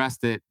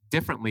addressed it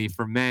differently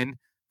for men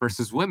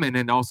versus women,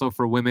 and also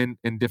for women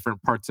in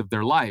different parts of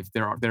their life.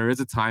 There is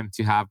a time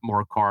to have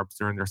more carbs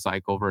during their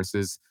cycle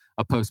versus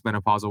a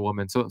postmenopausal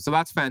woman. So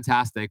that's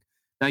fantastic.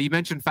 Now you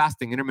mentioned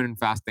fasting, intermittent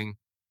fasting.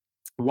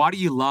 Why do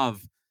you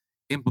love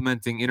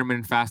implementing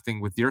intermittent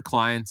fasting with your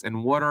clients,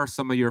 and what are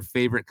some of your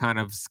favorite kind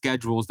of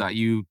schedules that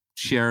you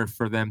share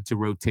for them to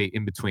rotate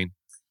in between?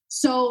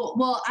 So,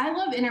 well, I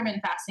love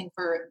intermittent fasting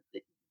for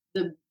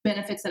the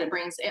benefits that it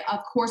brings. Of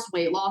course,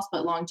 weight loss,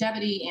 but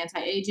longevity,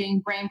 anti-aging,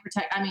 brain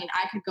protect. I mean,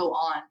 I could go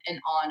on and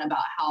on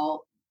about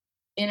how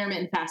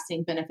intermittent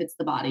fasting benefits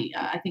the body.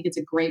 I think it's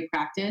a great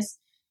practice.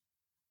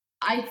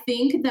 I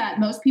think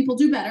that most people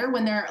do better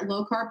when they're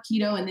low carb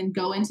keto and then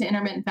go into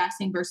intermittent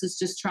fasting versus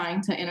just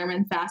trying to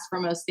intermittent fast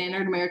from a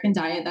standard American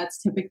diet.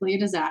 That's typically a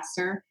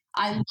disaster.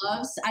 I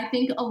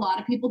think a lot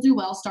of people do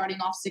well starting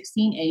off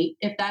 16-8.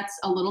 If that's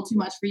a little too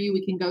much for you,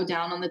 we can go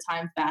down on the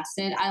time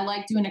fasted. I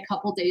like doing a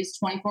couple days,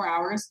 24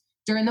 hours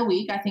during the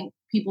week. I think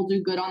people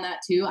do good on that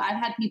too.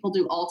 I've had people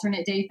do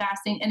alternate day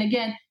fasting. And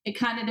again, it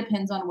kind of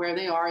depends on where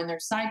they are in their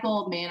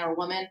cycle, man or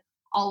woman,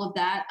 all of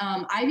that.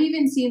 I've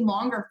even seen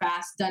longer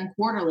fasts done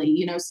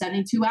quarterly,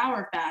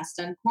 72-hour fast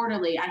done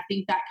quarterly. I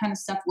think that kind of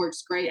stuff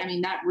works great. I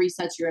mean, that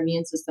resets your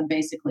immune system,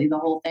 basically, the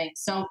whole thing.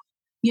 So,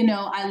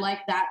 I like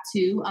that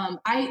too.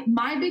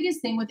 My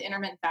biggest thing with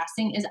intermittent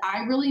fasting is I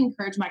really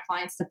encourage my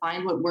clients to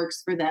find what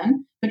works for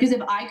them. Because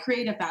if I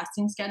create a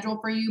fasting schedule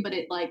for you, but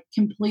it like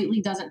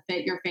completely doesn't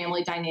fit your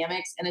family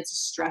dynamics and it's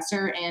a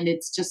stressor and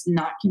it's just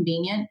not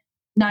convenient,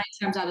 9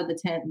 times out of the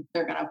 10,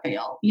 they're going to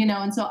fail,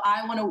 And so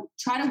I want to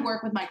try to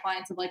work with my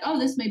clients of like, oh,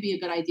 this may be a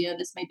good idea.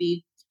 This may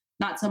be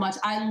not so much.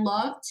 I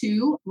love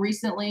to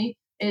recently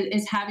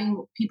is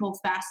having people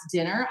fast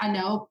dinner. I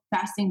know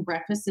fasting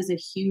breakfast is a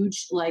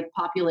huge like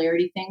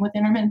popularity thing with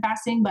intermittent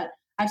fasting, but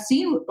I've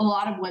seen a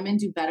lot of women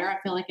do better. I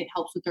feel like it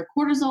helps with their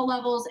cortisol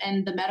levels,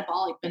 and the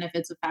metabolic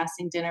benefits of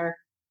fasting dinner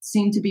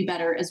seem to be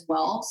better as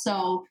well.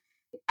 So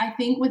I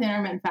think with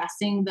intermittent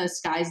fasting, the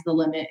sky's the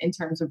limit in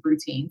terms of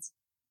routines.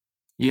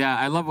 Yeah,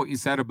 I love what you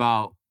said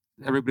about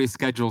everybody's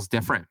schedule is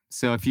different.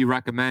 So if you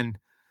recommend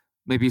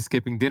maybe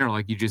skipping dinner,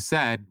 like you just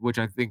said, which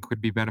I think could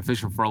be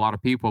beneficial for a lot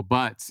of people,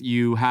 but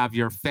you have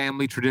your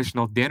family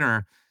traditional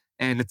dinner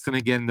and it's going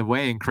to get in the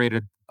way and create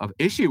a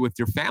issue with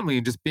your family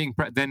and just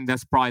then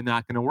that's probably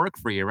not going to work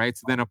for you, right?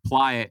 So then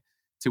apply it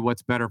to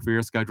what's better for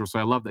your schedule. So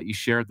I love that you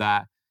shared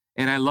that.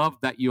 And I love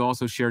that you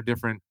also share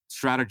different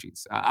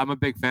strategies. I'm a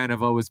big fan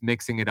of always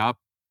mixing it up.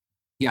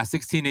 Yeah,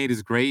 16-8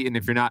 is great. And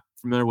if you're not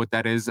familiar with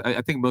that is,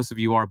 I think most of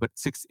you are, but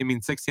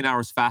 16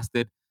 hours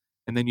fasted,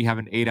 and then you have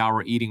an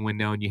 8-hour eating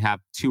window and you have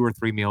 2 or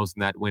 3 meals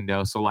in that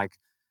window. So like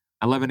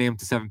 11 a.m.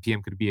 to 7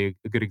 p.m. could be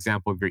a good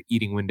example of your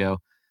eating window.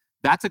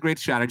 That's a great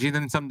strategy. And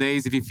then some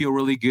days, if you feel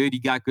really good,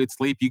 you got good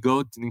sleep, you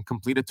go and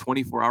complete a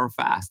 24-hour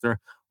fast.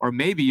 Or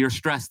maybe you're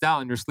stressed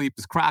out and your sleep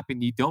is crap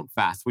and you don't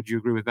fast. Would you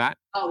agree with that?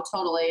 Oh,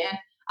 totally. And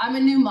I'm a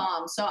new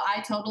mom, so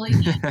I totally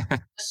get the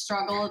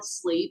struggle of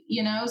sleep,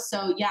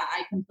 So yeah,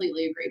 I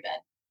completely agree,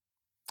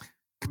 Ben.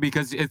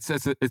 Because it's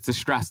a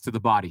stress to the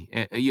body.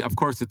 Of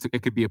course,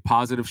 it could be a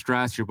positive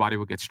stress. Your body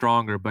will get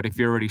stronger. But if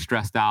you're already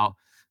stressed out,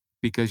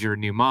 because you're a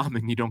new mom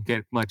and you don't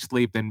get much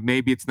sleep, then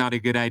maybe it's not a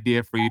good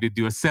idea for you to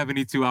do a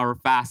 72-hour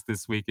fast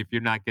this week if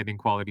you're not getting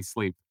quality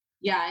sleep.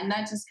 Yeah. And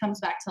that just comes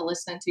back to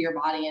listening to your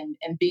body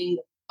and being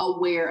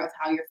aware of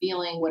how you're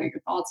feeling. What are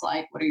your thoughts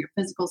like? What are your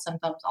physical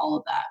symptoms? All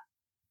of that.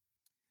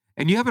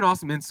 And you have an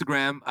awesome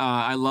Instagram.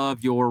 I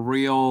love your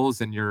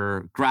reels and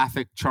your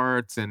graphic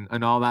charts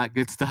and all that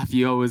good stuff.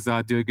 You always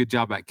do a good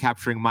job at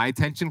capturing my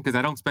attention because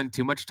I don't spend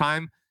too much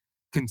time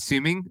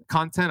consuming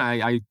content.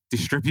 I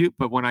distribute,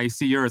 but when I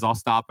see yours, I'll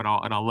stop and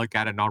I'll look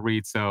at it and I'll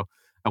read. So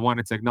I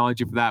wanted to acknowledge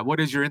you for that.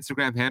 What is your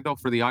Instagram handle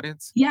for the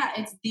audience? Yeah,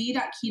 it's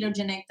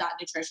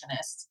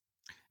the.ketogenic.nutritionist.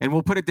 And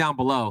we'll put it down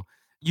below.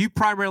 You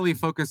primarily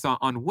focus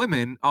on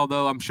women,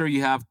 although I'm sure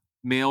you have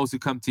males who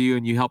come to you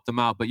and you help them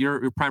out, but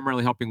you're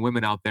primarily helping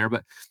women out there.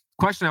 But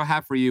question I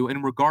have for you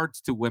in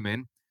regards to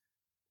women,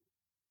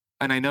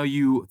 and I know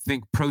you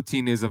think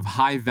protein is of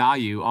high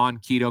value on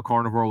keto,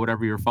 carnivore,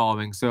 whatever you're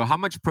following. So how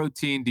much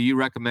protein do you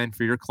recommend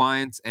for your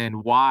clients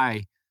and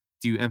why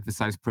do you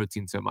emphasize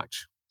protein so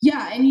much?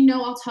 Yeah. And,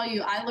 I'll tell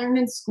you, I learned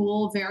in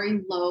school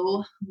very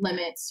low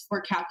limits for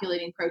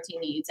calculating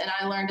protein needs. And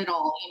I learned it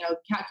all,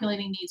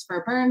 calculating needs for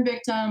a burn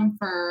victim,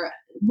 for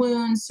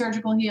wounds,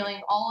 surgical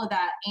healing, all of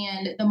that.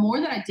 And the more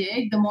that I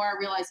dig, the more I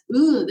realize,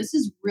 ooh, this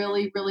is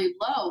really, really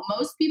low.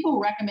 Most people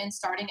recommend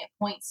starting at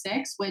zero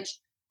 0.6, which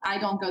I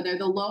don't go there.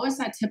 The lowest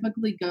I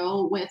typically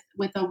go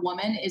with a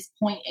woman is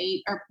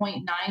 0.8 or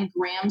 0.9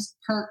 grams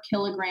per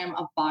kilogram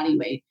of body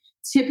weight.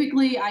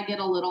 Typically, I get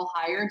a little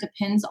higher,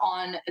 depends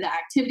on the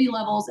activity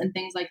levels and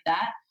things like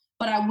that.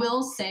 But I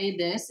will say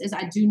this is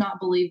I do not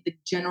believe the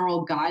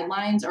general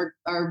guidelines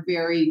are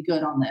very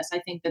good on this. I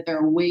think that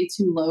they're way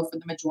too low for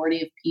the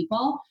majority of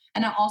people.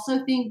 And I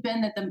also think, Ben,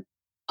 that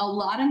a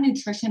lot of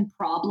nutrition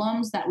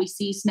problems that we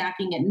see,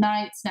 snacking at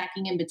night,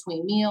 snacking in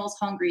between meals,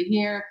 hungry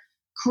here,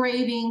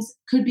 cravings,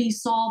 could be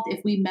solved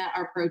if we met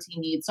our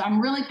protein needs. So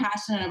I'm really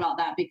passionate about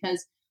that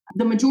because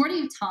the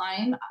majority of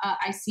time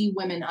I see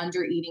women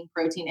under eating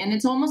protein, and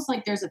it's almost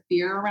like there's a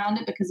fear around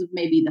it because of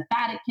maybe the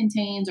fat it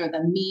contains or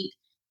the meat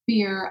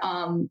fear.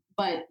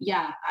 But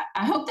yeah,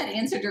 I hope that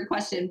answered your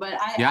question, but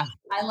I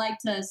like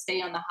to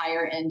stay on the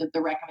higher end of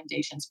the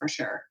recommendations for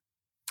sure.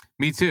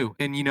 Me too.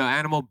 And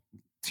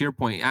to your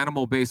point,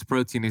 animal-based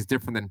protein is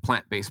different than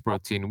plant-based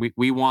protein.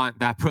 We want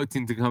that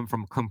protein to come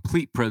from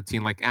complete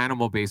protein, like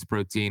animal-based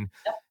protein.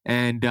 Yep.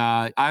 And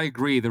I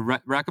agree.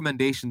 The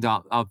recommendations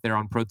out there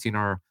on protein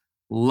are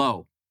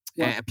low.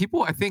 Yeah. And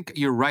people, I think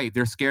you're right.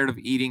 They're scared of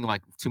eating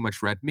like too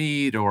much red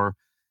meat or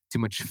too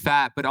much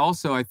fat. But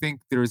also, I think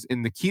there's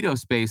in the keto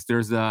space,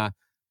 they're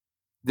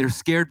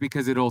scared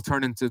because it'll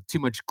turn into too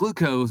much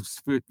glucose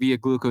via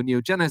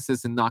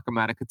gluconeogenesis and knock them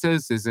out of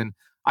ketosis. And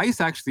I used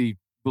to actually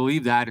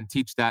believe that and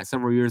teach that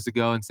several years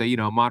ago and say,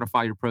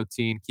 modify your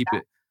protein, keep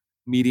it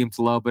medium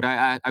to low. But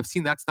I've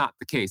seen that's not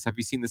the case. Have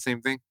you seen the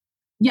same thing?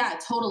 Yeah,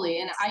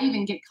 totally. And I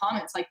even get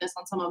comments like this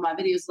on some of my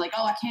videos, like,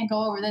 oh, I can't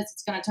go over this.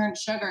 It's going to turn to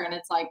sugar. And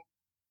it's like,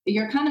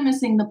 you're kind of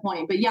missing the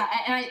point. But yeah,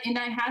 and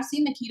I have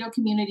seen the keto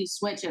community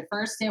switch. At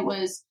first, it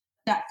was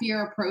that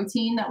fear of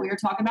protein that we were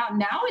talking about.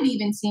 Now it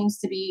even seems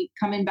to be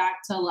coming back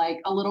to like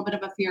a little bit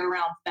of a fear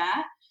around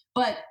fat.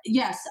 But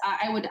yes,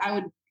 I would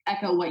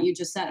echo what you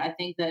just said. I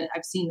think that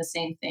I've seen the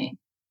same thing.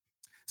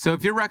 So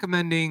if you're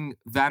recommending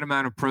that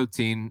amount of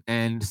protein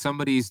and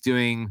somebody's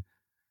doing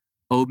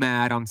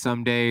OMAD on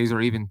some days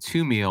or even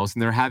 2 meals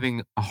and they're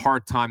having a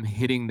hard time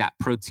hitting that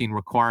protein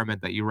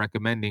requirement that you're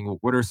recommending,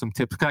 what are some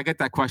tips? Because I get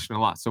that question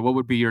a lot. So what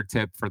would be your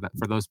tip for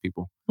those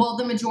people? Well,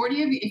 if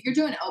you're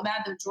doing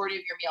OMAD, the majority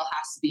of your meal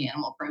has to be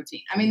animal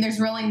protein. I mean, there's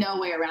really no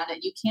way around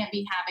it. You can't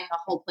be having a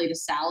whole plate of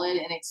salad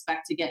and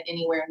expect to get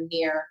anywhere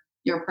near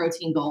your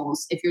protein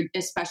goals,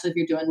 especially if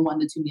you're doing 1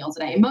 to 2 meals a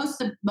day. And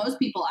most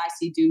people I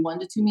see do 1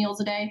 to 2 meals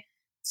a day.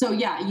 So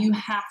yeah, you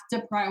have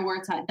to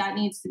prioritize. That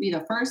needs to be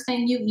the first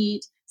thing you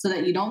eat so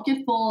that you don't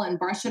get full and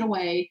brush it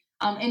away.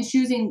 And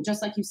choosing,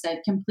 just like you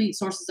said, complete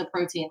sources of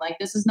protein. Like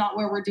this is not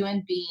where we're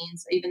doing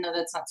beans, even though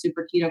that's not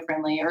super keto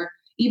friendly, or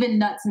even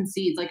nuts and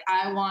seeds. Like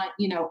I want,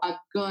 a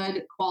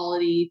good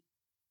quality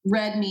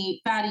red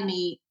meat, fatty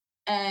meat,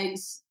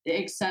 eggs,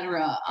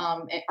 etc.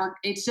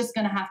 It's just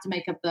going to have to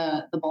make up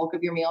the bulk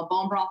of your meal.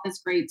 Bone broth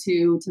is great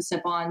too to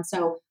sip on.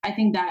 So I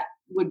think that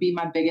would be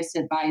my biggest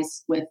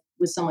advice with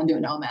someone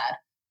doing OMAD.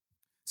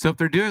 So if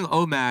they're doing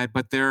OMAD,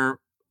 but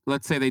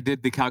let's say they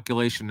did the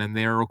calculation and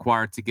they're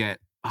required to get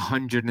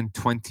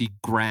 120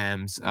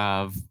 grams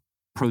of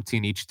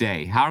protein each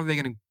day, how are they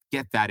going to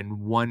get that in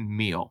one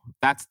meal?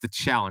 That's the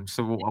challenge.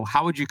 So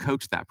how would you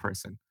coach that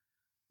person?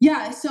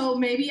 Yeah, so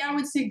maybe I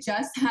would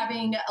suggest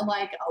having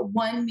like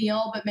one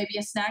meal, but maybe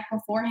a snack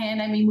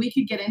beforehand. I mean, we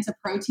could get into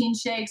protein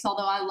shakes,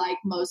 although I like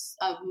most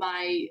of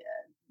my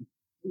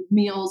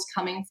meals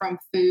coming from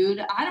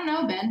food. I don't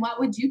know, Ben, what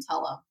would you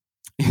tell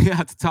them?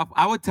 Yeah, it's tough.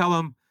 I would tell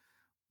them,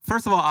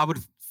 first of all, I would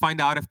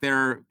find out if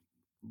they're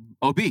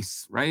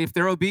obese, right? If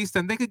they're obese,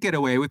 then they could get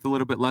away with a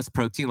little bit less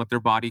protein, let their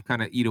body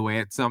kind of eat away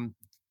at some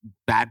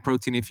bad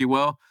protein, if you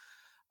will.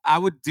 I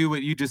would do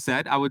what you just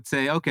said. I would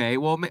say, okay,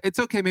 well, it's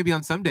okay maybe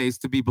on some days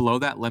to be below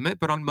that limit,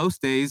 but on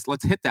most days,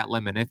 let's hit that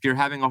limit. If you're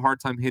having a hard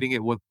time hitting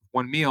it with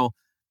one meal,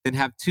 then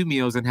have two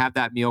meals and have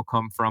that meal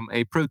come from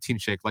a protein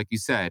shake, like you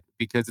said,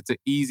 because it's an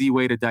easy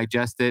way to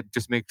digest it.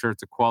 Just make sure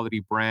it's a quality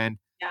brand.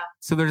 Yeah.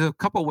 So there's a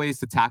couple ways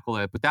to tackle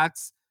it, but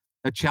that's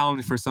a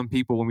challenge for some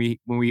people when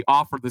we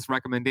offer this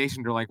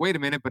recommendation. They're like, wait a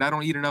minute, but I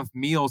don't eat enough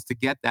meals to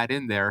get that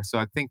in there. So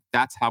I think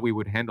that's how we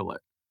would handle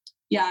it.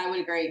 Yeah, I would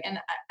agree. And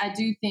I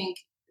do think,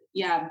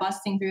 yeah,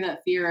 busting through that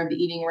fear of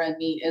eating red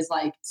meat is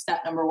like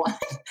step number one.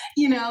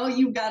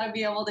 You've got to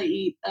be able to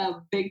eat a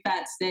big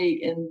fat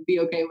steak and be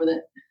okay with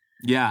it.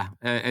 Yeah,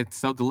 it's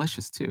so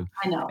delicious too.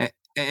 I know.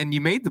 And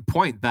you made the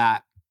point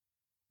that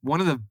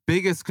one of the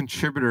biggest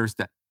contributors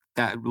that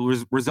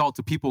result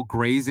to people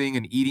grazing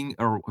and eating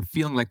or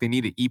feeling like they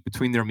need to eat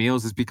between their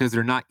meals is because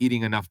they're not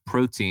eating enough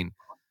protein.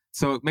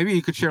 So maybe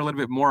you could share a little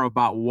bit more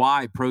about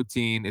why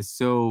protein is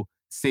so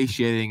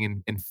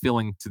satiating and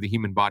filling to the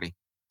human body.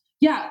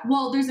 Yeah,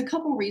 well, there's a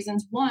couple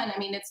reasons. One, I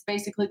mean, it's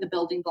basically the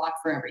building block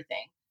for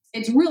everything.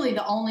 It's really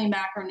the only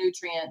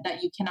macronutrient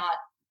that you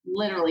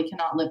literally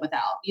cannot live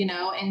without.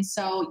 And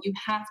so you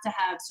have to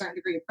have a certain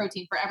degree of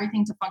protein for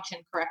everything to function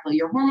correctly,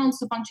 your hormones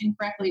to function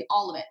correctly,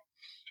 all of it.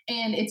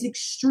 And it's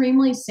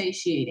extremely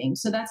satiating.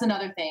 So that's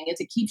another thing.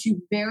 It keeps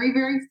you very,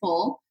 very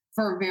full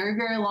for a very,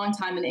 very long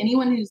time. And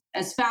anyone who's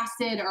has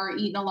fasted or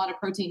eaten a lot of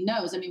protein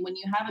knows, I mean, when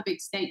you have a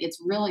big steak, it's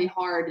really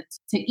hard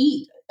to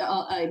eat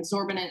an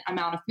exorbitant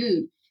amount of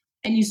food.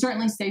 And you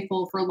certainly stay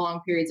full for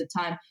long periods of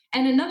time.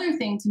 And another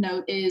thing to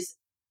note is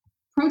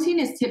protein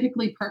is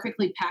typically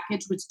perfectly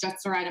packaged with just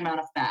the right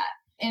amount of fat.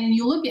 And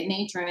you look at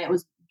nature and it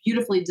was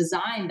beautifully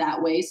designed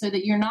that way so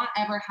that you're not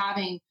ever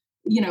having,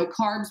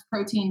 carbs,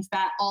 protein,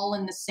 fat all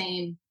in the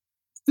same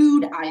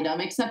food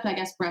item, except I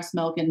guess breast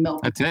milk and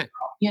milk. That's it.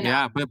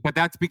 Yeah, but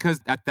that's because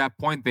at that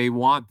point they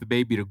want the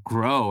baby to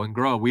grow and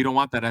grow. We don't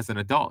want that as an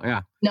adult.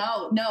 Yeah.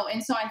 No.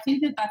 And so I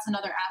think that that's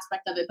another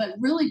aspect of it. But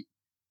really,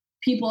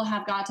 people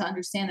have got to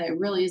understand that it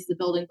really is the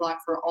building block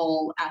for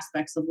all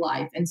aspects of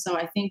life. And so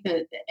I think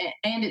that,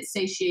 and its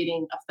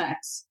satiating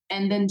effects,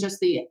 and then just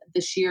the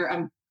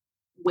sheer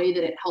way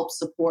that it helps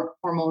support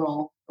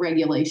hormonal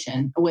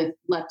regulation with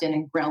leptin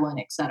and ghrelin,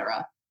 et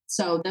cetera.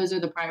 So those are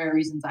the primary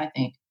reasons, I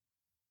think.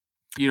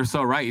 You're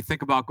so right. You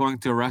think about going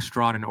to a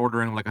restaurant and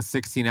ordering like a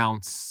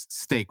 16-ounce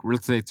steak.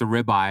 Let's say it's a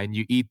ribeye, and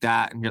you eat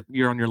that, and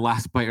you're on your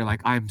last bite. You're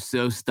like, I'm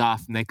so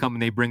stuffed. And they come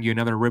and they bring you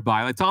another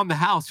ribeye. It's on the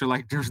house. You're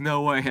like, there's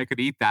no way I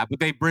could eat that. But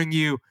they bring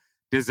you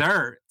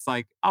dessert. It's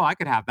like, oh, I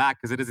could have that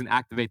because it doesn't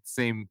activate the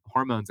same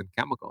hormones and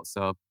chemicals.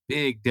 So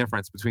big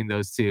difference between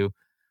those two.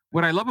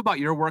 What I love about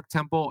your work,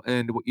 Temple,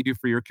 and what you do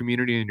for your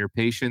community and your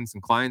patients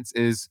and clients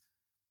is,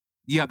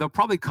 yeah, they'll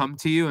probably come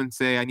to you and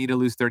say, I need to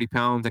lose 30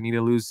 pounds. I need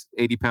to lose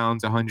 80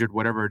 pounds, 100,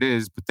 whatever it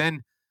is. But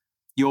then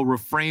you'll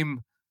reframe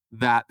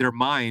their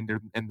mind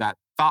and that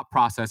thought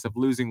process of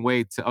losing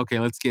weight to, okay,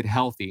 let's get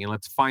healthy and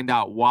let's find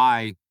out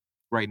why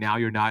right now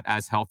you're not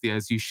as healthy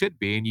as you should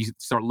be. And you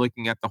start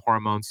looking at the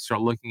hormones, you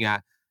start looking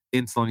at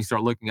insulin, you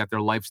start looking at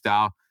their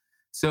lifestyle.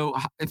 So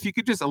if you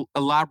could just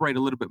elaborate a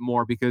little bit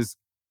more, because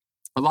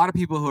a lot of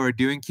people who are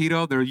doing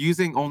keto, they're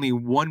using only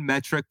one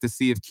metric to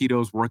see if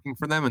keto is working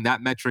for them. And that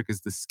metric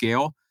is the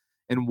scale.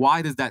 And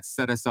why does that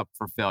set us up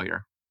for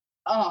failure?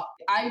 Oh,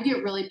 I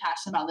get really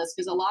passionate about this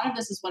because a lot of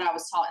this is what I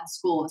was taught in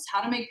school is how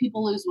to make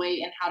people lose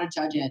weight and how to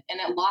judge it. And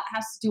a lot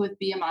has to do with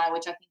BMI,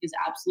 which I think is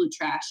absolute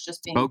trash,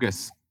 just being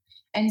bogus.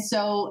 And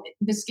so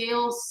the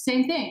scale,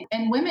 same thing.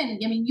 And women,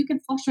 I mean, you can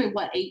fluctuate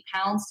 8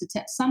 pounds to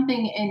 10,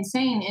 something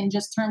insane in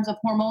just terms of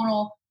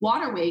hormonal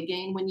water weight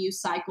gain when you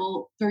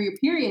cycle through your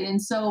period. And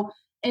so,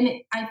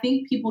 I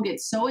think people get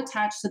so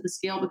attached to the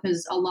scale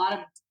because a lot of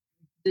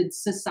the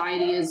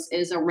society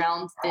is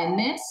around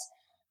thinness.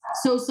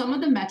 So some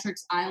of the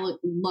metrics I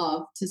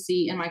love to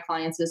see in my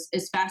clients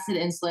is fasted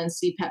insulin,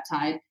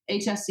 C-peptide,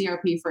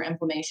 HSCRP for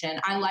inflammation.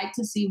 I like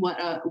to see what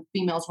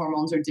females'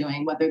 hormones are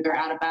doing, whether they're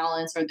out of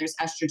balance or there's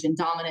estrogen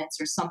dominance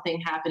or something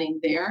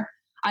happening there.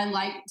 I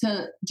like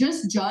to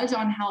just judge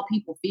on how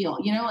people feel.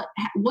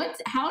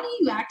 How do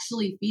you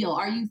actually feel?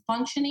 Are you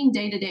functioning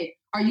day to day?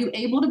 Are you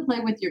able to play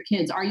with your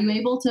kids? Are you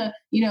able to,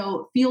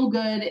 feel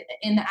good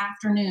in the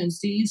afternoons?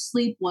 Do you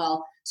sleep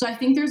well? So I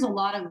think there's a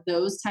lot of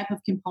those type of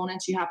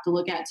components you have to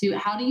look at too.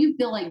 How do you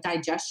feel like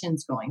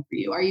digestion's going for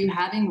you? Are you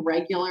having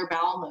regular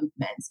bowel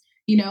movements?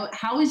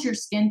 How is your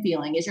skin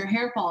feeling? Is your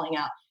hair falling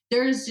out?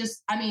 There's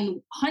just,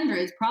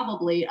 hundreds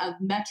probably of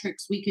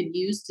metrics we could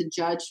use to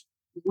judge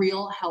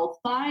real health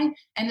by.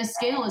 And the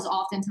scale is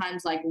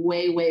oftentimes like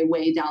way, way,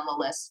 way down the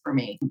list for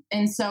me.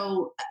 And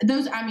so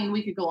those,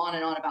 we could go on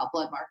and on about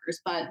blood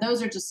markers, but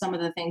those are just some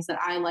of the things that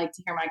I like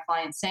to hear my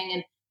clients saying.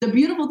 And the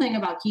beautiful thing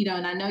about keto,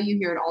 and I know you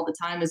hear it all the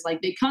time, is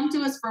like they come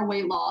to us for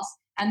weight loss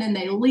and then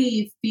they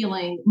leave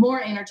feeling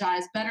more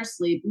energized, better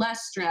sleep,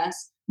 less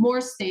stress,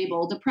 more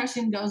stable,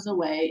 depression goes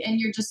away. And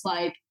you're just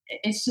like,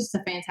 it's just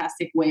a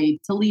fantastic way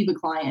to leave a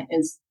client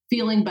is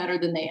feeling better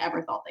than they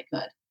ever thought they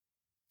could.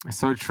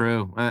 So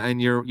true.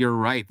 And you're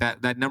right.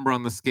 That number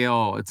on the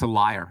scale, it's a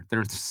liar.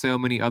 There's so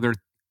many other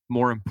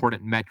more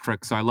important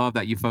metrics. So I love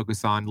that you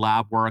focus on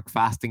lab work,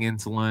 fasting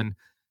insulin,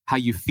 how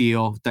you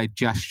feel,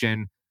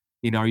 digestion.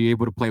 Are you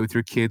able to play with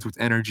your kids with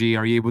energy?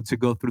 Are you able to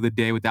go through the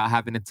day without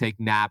having to take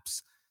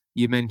naps?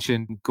 You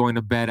mentioned going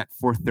to bed at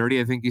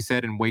 4:30, I think you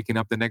said, and waking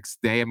up the next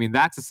day. I mean,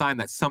 that's a sign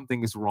that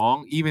something is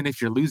wrong. Even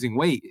if you're losing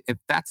weight, if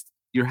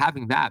you're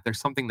having that, there's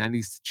something that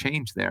needs to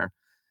change there.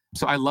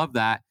 So I love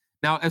that.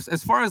 Now,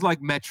 as far as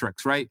like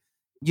metrics, right?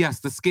 Yes,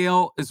 the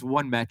scale is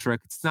one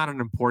metric. It's not an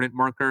important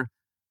marker.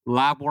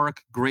 Lab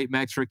work, great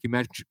metric. You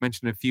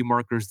mentioned a few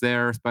markers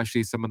there,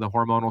 especially some of the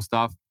hormonal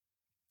stuff.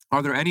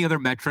 Are there any other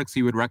metrics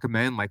you would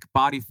recommend, like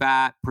body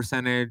fat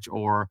percentage,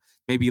 or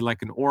maybe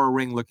like an Oura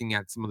ring, looking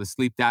at some of the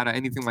sleep data,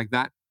 anything like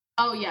that?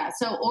 Oh yeah.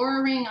 So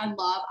Oura Ring, I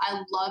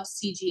love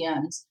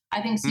CGMs.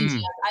 I think Mm,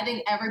 CGMs. I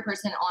think every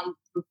person on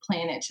the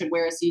planet should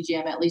wear a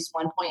CGM at least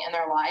one point in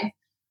their life.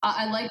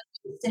 I like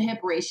the hip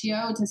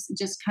ratio to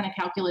just kind of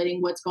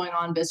calculating what's going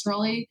on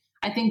viscerally.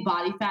 I think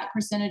body fat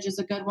percentage is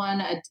a good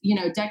one.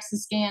 DEXA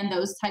scan,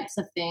 those types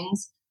of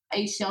things.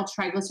 HDL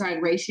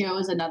triglyceride ratio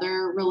is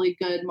another really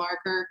good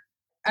marker.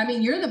 I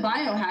mean, you're the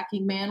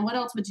biohacking man. What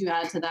else would you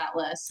add to that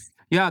list?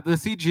 yeah, the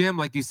CGM,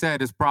 like you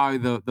said, is probably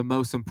the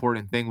most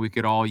important thing we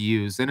could all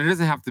use. And it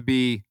doesn't have to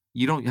be,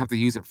 you don't have to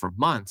use it for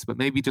months, but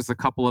maybe just a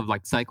couple of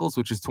like cycles,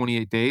 which is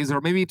 28 days,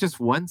 or maybe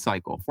just one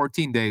cycle,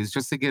 14 days,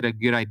 just to get a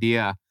good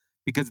idea,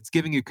 because it's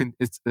giving you,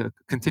 it's a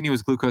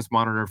continuous glucose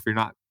monitor if you're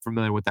not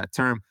familiar with that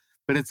term,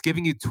 but it's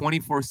giving you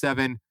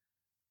 24/7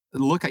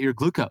 look at your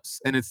glucose,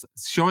 and it's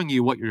showing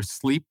you what your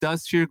sleep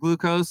does to your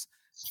glucose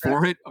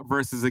for it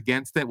versus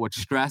against it, what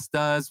stress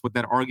does, what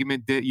that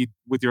argument did you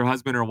with your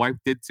husband or wife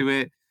did to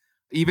it,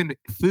 even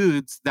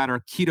foods that are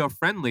keto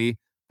friendly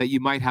that you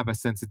might have a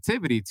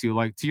sensitivity to.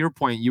 Like to your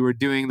point, you were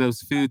doing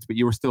those foods, but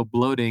you were still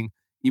bloating,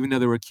 even though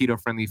they were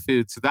keto friendly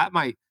foods. So that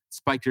might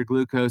spike your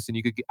glucose, and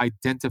you could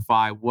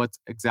identify what's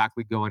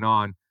exactly going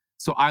on.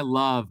 So I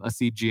love a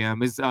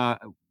CGM.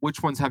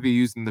 Which ones have you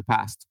used in the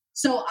past?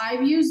 So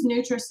I've used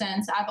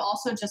NutriSense. I've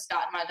also just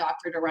gotten my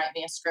doctor to write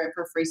me a script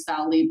for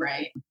Freestyle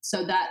Libre.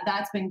 So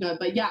that's been good.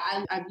 But yeah,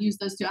 I've used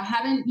those two. I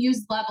haven't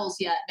used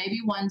Levels yet. Maybe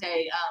one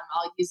day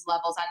I'll use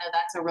Levels. I know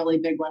that's a really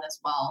big one as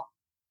well.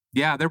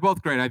 Yeah, they're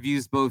both great. I've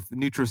used both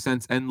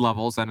NutriSense and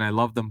Levels, and I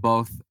love them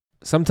both.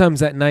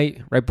 Sometimes at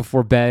night, right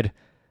before bed,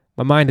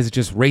 my mind is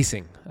just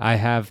racing. I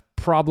have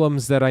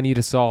problems that I need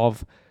to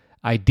solve,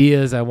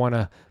 ideas I want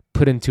to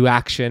put into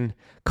action,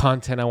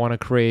 content I want to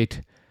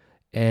create.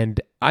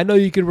 And I know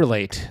you can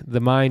relate.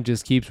 The mind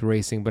just keeps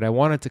racing, but I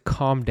wanted to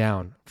calm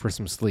down for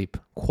some sleep,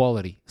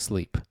 quality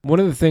sleep. One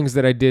of the things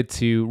that I did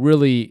to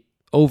really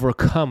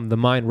overcome the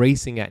mind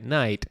racing at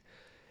night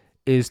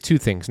is two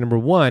things. Number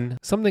one,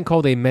 something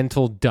called a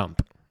mental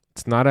dump.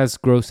 It's not as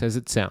gross as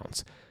it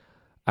sounds.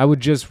 I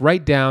would just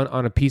write down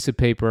on a piece of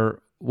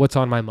paper what's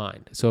on my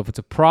mind. So if it's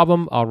a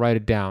problem, I'll write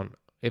it down.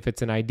 If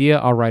it's an idea,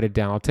 I'll write it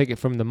down. I'll take it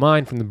from the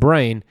mind, from the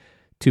brain,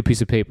 to a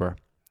piece of paper.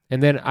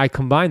 And then I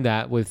combine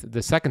that with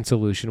the second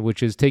solution,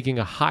 which is taking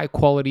a high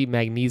quality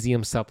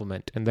magnesium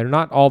supplement. And they're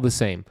not all the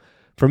same.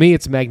 For me,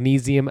 it's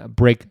Magnesium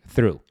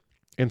Breakthrough.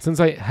 And since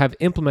I have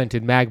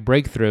implemented Mag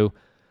Breakthrough,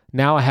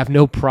 now I have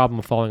no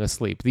problem falling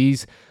asleep.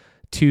 These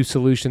two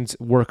solutions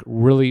work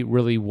really,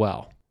 really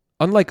well.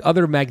 Unlike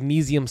other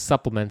magnesium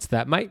supplements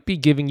that might be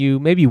giving you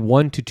maybe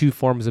 1 to 2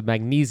 forms of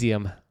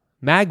magnesium,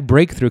 Mag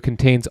Breakthrough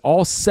contains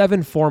all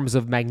 7 forms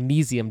of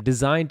magnesium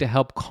designed to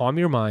help calm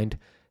your mind,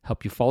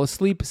 help you fall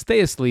asleep, stay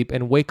asleep,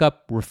 and wake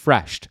up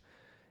refreshed.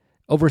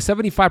 Over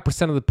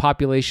 75% of the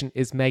population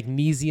is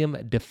magnesium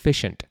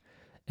deficient.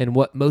 And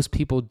what most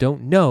people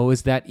don't know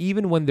is that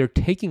even when they're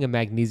taking a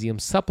magnesium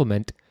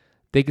supplement,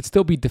 they could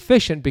still be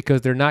deficient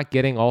because they're not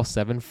getting all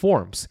 7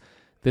 forms.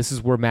 This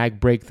is where Mag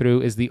Breakthrough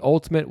is the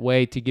ultimate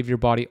way to give your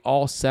body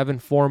all 7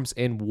 forms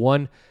in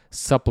one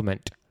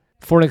supplement.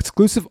 For an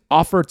exclusive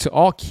offer to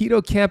all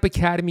Keto Camp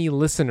Academy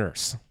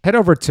listeners, head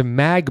over to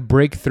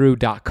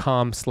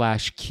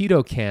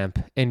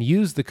magbreakthrough.com/ketocamp and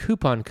use the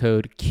coupon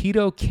code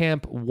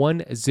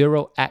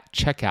KETOCAMP10 at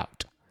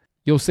checkout.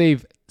 You'll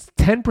save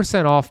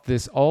 10% off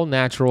this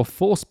all-natural,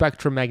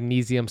 full-spectrum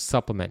magnesium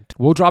supplement.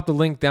 We'll drop the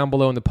link down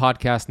below in the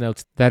podcast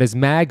notes. That is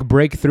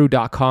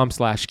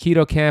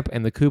magbreakthrough.com/ketocamp,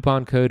 and the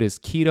coupon code is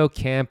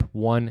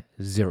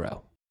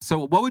KETOCAMP10.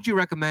 So what would you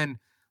recommend?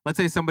 Let's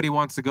say somebody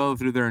wants to go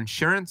through their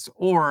insurance,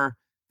 or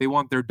they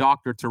want their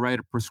doctor to write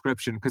a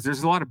prescription, because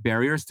there's a lot of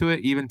barriers to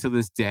it, even to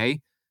this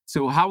day.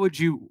 So how would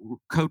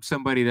you coach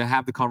somebody to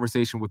have the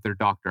conversation with their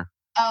doctor?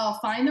 Oh,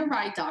 find the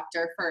right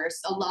doctor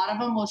first. A lot of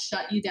them will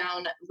shut you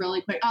down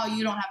really quick. Oh,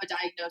 you don't have a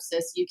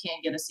diagnosis. You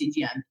can't get a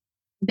CGM.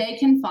 They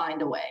can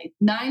find a way.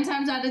 9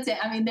 times out of 10,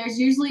 I mean, there's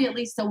usually at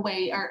least a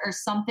way or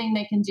something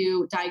they can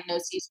do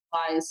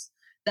diagnosis-wise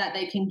that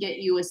they can get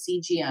you a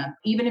CGM,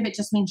 even if it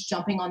just means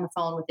jumping on the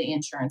phone with the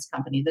insurance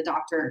company. The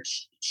doctor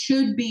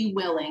should be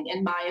willing,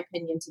 in my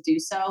opinion, to do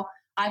so.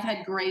 I've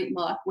had great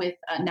luck with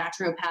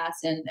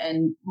naturopaths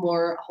and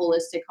more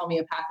holistic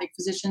homeopathic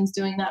physicians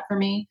doing that for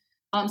me.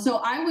 So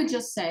I would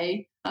just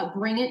say,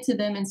 bring it to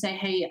them and say,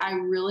 hey, I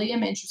really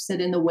am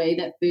interested in the way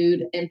that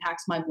food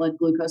impacts my blood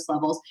glucose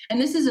levels. And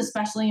this is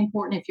especially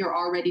important if you're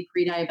already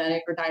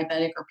pre-diabetic or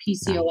diabetic or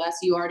PCOS.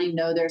 You already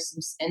know there's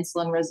some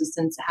insulin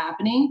resistance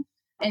happening.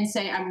 And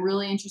say, I'm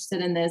really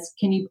interested in this.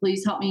 Can you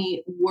please help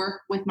me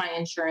work with my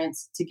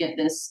insurance to get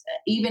this,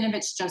 even if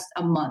it's just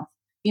a month?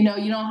 You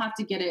don't have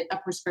to get it a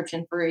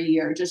prescription for a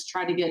year. Just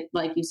try to get,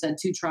 like you said,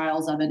 2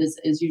 trials of it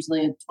is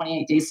usually a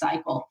 28-day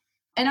cycle.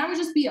 And I would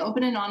just be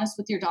open and honest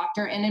with your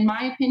doctor. And in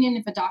my opinion,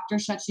 if a doctor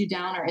shuts you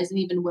down or isn't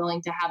even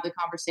willing to have the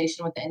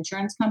conversation with the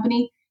insurance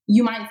company,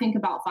 you might think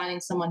about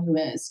finding someone who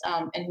is,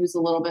 and who's a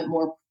little bit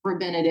more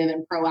preventative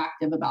and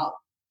proactive about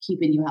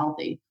keeping you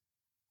healthy.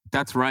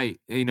 That's right.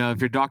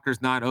 If your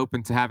doctor's not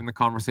open to having the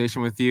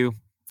conversation with you,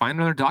 find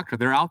another doctor.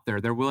 They're out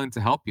there. They're willing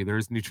to help you.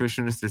 There's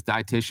nutritionists, there's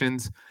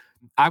dietitians.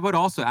 I would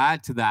also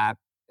add to that,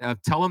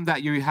 tell them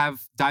that you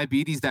have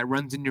diabetes that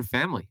runs in your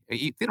family.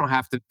 They don't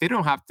have to. They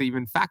don't have to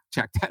even fact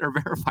check that or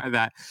verify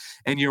that.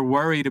 And you're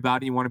worried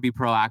about it. You want to be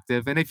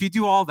proactive. And if you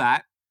do all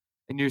that,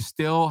 and you're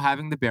still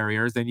having the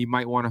barriers, then you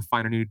might want to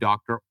find a new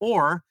doctor.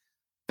 Or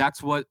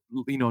that's what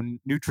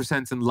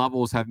Nutrisense and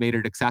Levels have made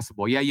it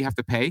accessible. Yeah, you have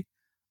to pay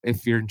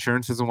if your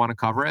insurance doesn't want to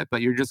cover it,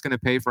 but you're just going to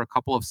pay for a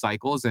couple of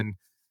cycles. And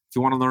if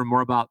you want to learn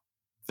more about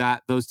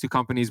those 2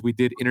 companies, we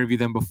did interview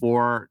them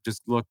before.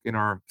 Just look in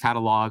our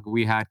catalog.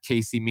 We had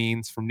Casey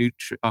Means from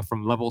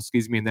Level,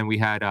 and then we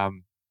had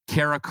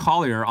Kara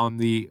Collier on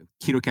the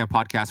Keto Camp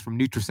podcast from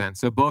Nutrisense.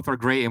 So both are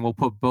great, and we'll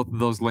put both of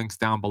those links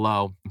down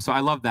below. So I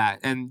love that.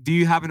 And do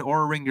you have an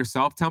Oura Ring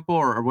yourself, Temple,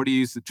 or what do you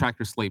use to track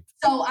your sleep?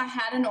 So I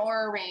had an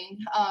Oura Ring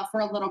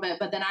for a little bit,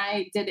 but then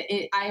I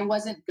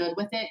wasn't good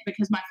with it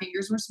because my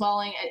fingers were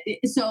swelling.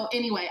 So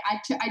anyway, I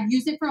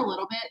used it for a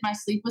little bit. My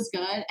sleep was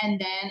good, and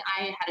then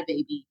I had a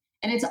baby.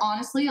 And it's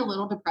honestly a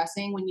little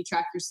depressing when you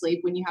track your sleep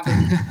when you have a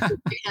baby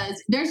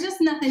because there's just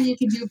nothing you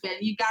can do, Ben.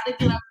 You got to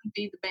get up and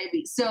feed the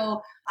baby.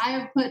 So I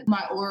have put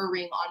my Oura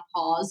Ring on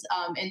pause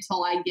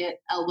until I get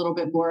a little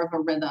bit more of a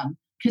rhythm.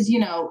 Because,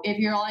 if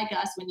you're like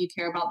us, when you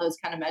care about those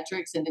kind of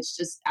metrics and it's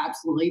just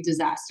absolutely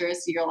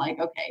disastrous, you're like,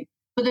 okay,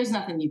 but there's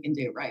nothing you can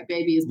do, right?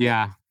 Baby is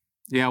Yeah.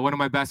 Yeah. One of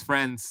my best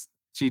friends,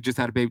 she just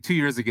had a baby 2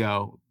 years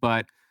ago,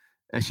 but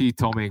she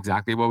told me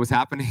exactly what was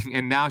happening.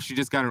 And now she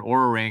just got an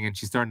Oura Ring and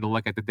she's starting to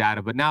look at the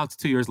data. But now it's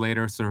 2 years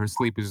later, so her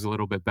sleep is a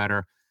little bit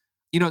better.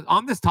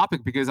 On this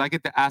topic, because I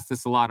get to ask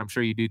this a lot, I'm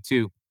sure you do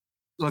too.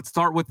 Let's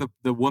start with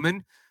the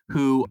woman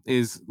who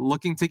is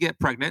looking to get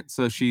pregnant.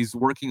 So she's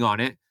working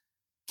on it.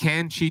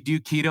 Can she do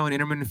keto and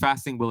intermittent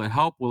fasting? Will it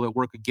help? Will it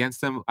work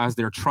against them as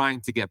they're trying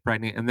to get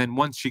pregnant? And then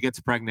once she gets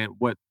pregnant,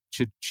 what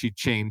should she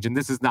change? And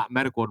this is not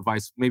medical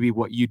advice, maybe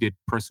what you did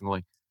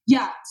personally.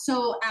 Yeah,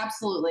 so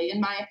absolutely. In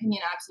my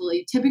opinion,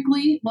 absolutely.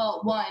 Typically,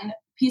 one,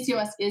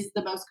 PCOS is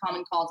the most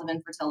common cause of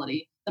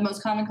infertility. The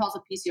most common cause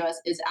of PCOS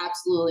is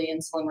absolutely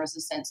insulin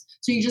resistance.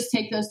 So you just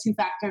take those 2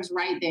 factors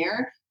right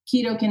there.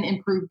 Keto can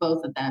improve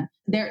both of them.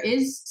 There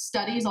is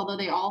studies, although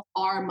they all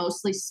are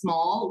mostly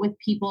small, with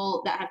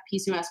people that have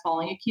PCOS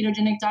following a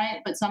ketogenic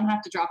diet, but some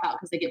have to drop out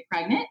because they get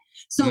pregnant.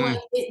 So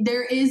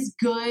there is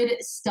good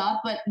stuff,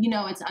 but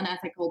it's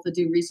unethical to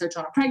do research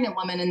on a pregnant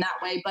woman in that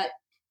way. But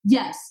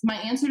yes, my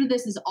answer to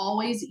this is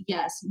always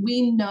yes.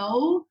 We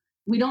know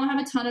we don't have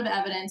a ton of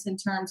evidence in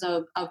terms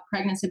of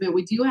pregnancy, but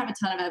we do have a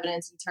ton of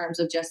evidence in terms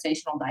of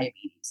gestational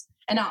diabetes.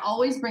 And I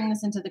always bring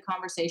this into the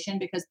conversation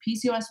because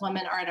PCOS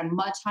women are at a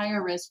much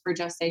higher risk for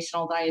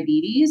gestational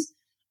diabetes.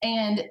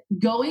 And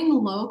going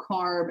low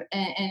carb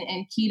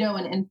and keto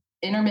and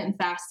intermittent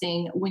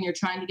fasting when you're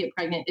trying to get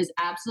pregnant is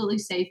absolutely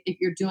safe if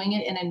you're doing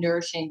it in a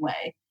nourishing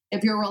way.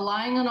 If you're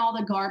relying on all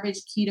the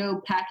garbage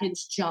keto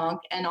packaged junk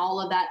and all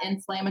of that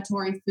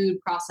inflammatory food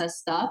processed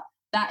stuff,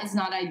 that is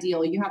not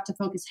ideal. You have to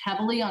focus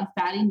heavily on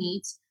fatty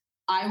meats.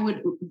 I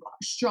would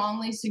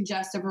strongly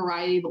suggest a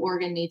variety of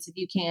organ meats if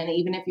you can,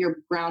 even if you're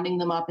grounding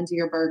them up into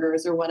your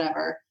burgers or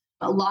whatever.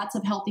 Lots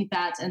of healthy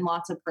fats and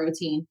lots of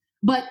protein.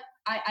 But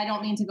I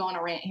don't mean to go on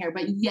a rant here,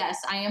 but yes,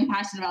 I am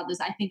passionate about this.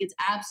 I think it's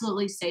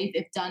absolutely safe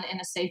if done in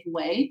a safe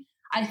way.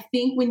 I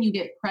think when you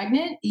get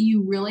pregnant,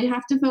 you really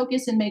have to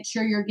focus and make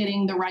sure you're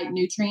getting the right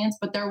nutrients.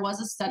 But there was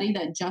a study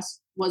that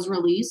just was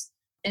released.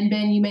 And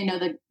Ben, you may know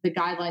the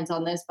guidelines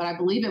on this, but I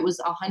believe it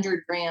was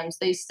 100 grams.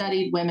 They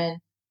studied women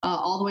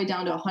all the way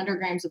down to 100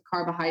 grams of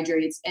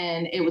carbohydrates,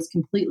 and it was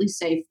completely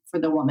safe for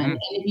the woman. And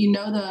if you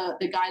know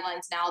the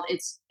guidelines now,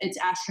 it's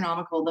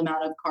astronomical, the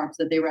amount of carbs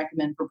that they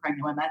recommend for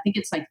pregnant women. I think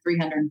it's like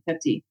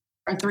 350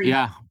 or 300.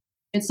 Yeah.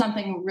 It's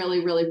something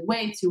really, really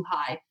way too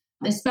high,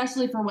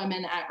 especially for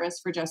women at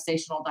risk for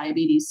gestational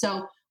diabetes.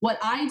 So what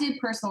I did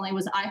personally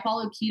was I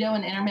followed keto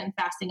and intermittent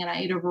fasting, and I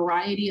ate a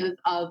variety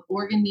of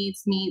organ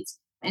meats,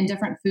 and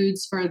different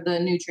foods for the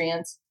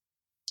nutrients.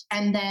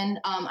 And then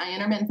I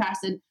intermittent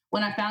fasted.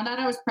 When I found out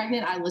I was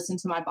pregnant, I listened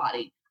to my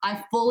body.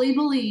 I fully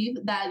believe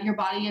that your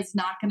body is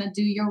not going to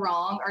do you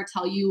wrong or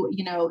tell you,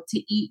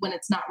 to eat when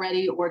it's not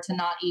ready or to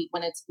not eat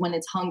when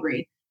it's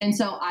hungry. And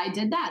so I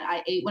did that.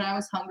 I ate when I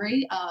was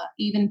hungry,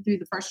 even through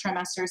the first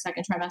trimester,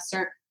 second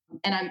trimester,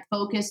 and I'm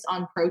focused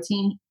on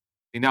protein.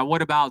 Now,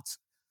 what about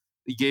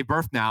you gave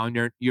birth now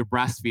and you're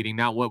breastfeeding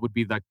now, what would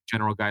be the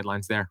general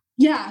guidelines there?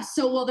 Yeah.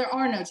 So, well, there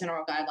are no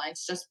general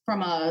guidelines, just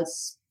from a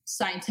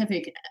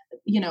scientific,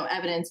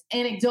 evidence.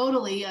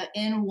 Anecdotally,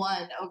 in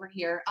one over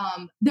here,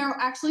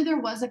 there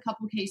was a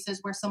couple cases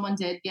where someone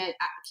did get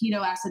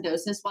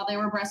ketoacidosis while they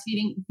were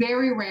breastfeeding.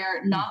 Very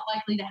rare, not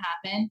likely to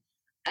happen.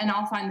 And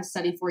I'll find the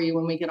study for you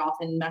when we get off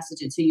and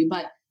message it to you.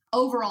 But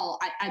overall,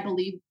 I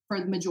believe for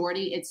the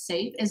majority, it's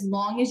safe as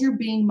long as you're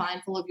being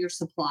mindful of your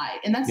supply.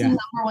 And that's the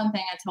number one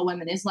thing I tell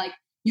women is like,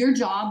 your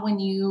job when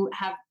you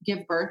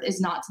give birth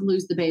is not to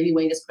lose the baby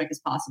weight as quick as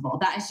possible.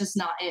 That is just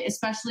not it,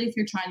 especially if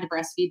you're trying to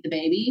breastfeed the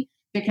baby,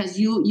 because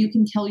you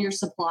can kill your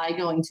supply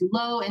going too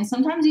low. And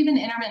sometimes even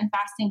intermittent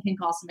fasting can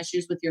cause some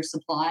issues with your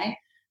supply.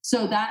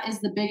 So that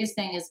is the biggest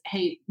thing is,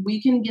 hey,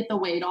 we can get the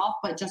weight off,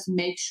 but just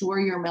make sure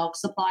your milk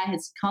supply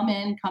has come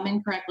in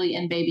correctly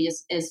and baby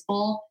is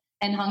full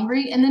and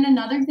hungry. And then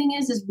another thing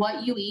is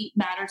what you eat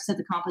matters to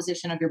the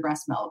composition of your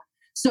breast milk.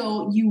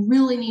 So you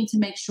really need to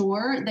make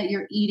sure that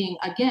you're eating,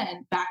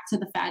 again, back to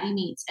the fatty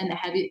meats and the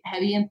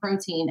heavy in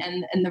protein,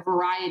 and the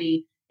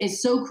variety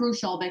is so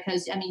crucial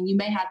because, you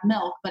may have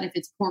milk, but if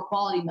it's poor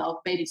quality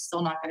milk, baby's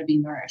still not going to be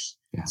nourished.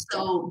 Yeah.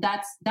 So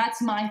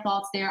that's my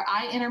thoughts there.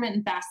 I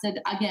intermittent fasted.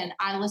 Again,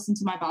 I listened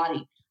to my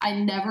body. I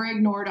never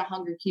ignored a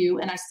hunger cue,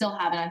 and I still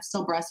haven't. I'm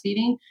still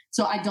breastfeeding.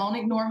 So I don't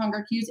ignore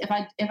hunger cues. If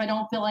I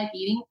don't feel like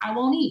eating, I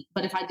won't eat.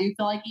 But if I do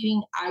feel like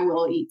eating, I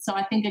will eat. So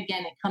I think,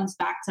 again, it comes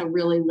back to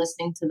really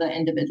listening to the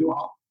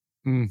individual.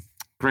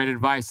 Great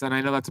advice. And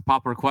I know that's a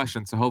popular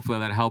question. So hopefully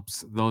that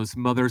helps those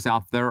mothers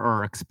out there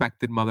or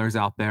expected mothers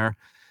out there.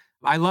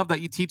 I love that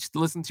you teach to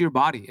listen to your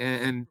body.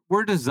 And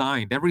we're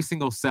designed, every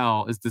single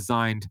cell is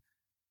designed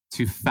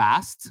to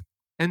fast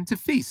and to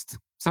feast.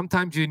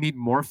 Sometimes you need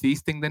more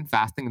feasting than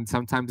fasting, and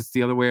sometimes it's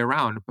the other way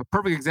around. A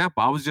perfect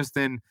example,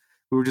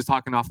 we were just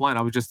talking offline,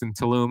 I was just in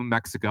Tulum,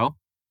 Mexico.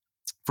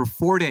 For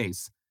 4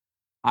 days,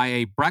 I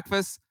ate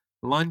breakfast,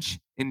 lunch,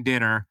 and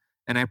dinner,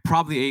 and I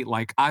probably ate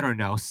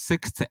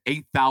 6,000 to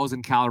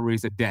 8,000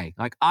 calories a day.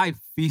 Like, I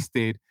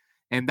feasted,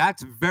 and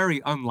that's very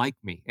unlike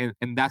me,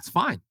 and that's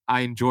fine. I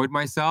enjoyed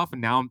myself,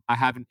 and now I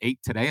haven't ate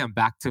today. I'm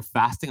back to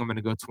fasting. I'm going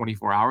to go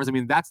 24 hours.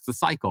 That's the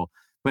cycle.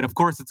 But of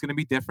course, it's going to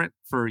be different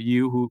for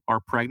you who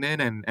are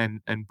pregnant and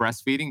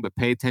breastfeeding, but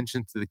pay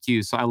attention to the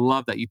cues. So I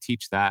love that you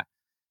teach that.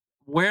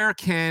 Where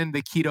can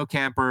the Keto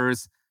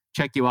Campers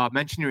check you out?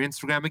 Mention your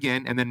Instagram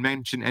again, and then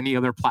mention any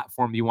other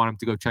platform you want them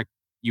to go check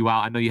you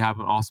out. I know you have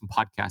an awesome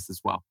podcast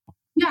as well.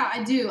 Yeah,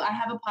 I do. I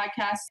have a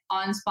podcast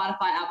on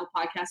Spotify, Apple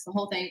Podcasts, the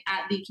whole thing,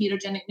 at The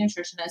Ketogenic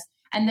Nutritionist.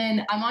 And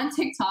then I'm on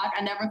TikTok.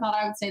 I never thought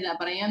I would say that,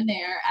 but I am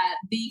there at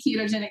The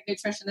Ketogenic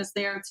Nutritionist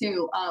there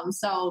too.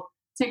 So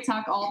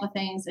TikTok, all the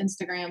things,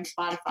 Instagram,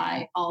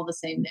 Spotify, all the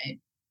same name.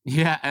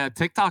 Yeah,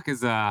 TikTok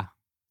is a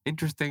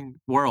interesting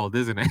world,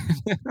 isn't it? I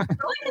feel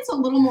like it's a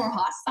little more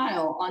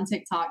hostile on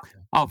TikTok.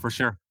 Oh, for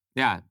sure.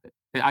 Yeah,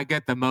 I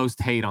get the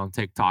most hate on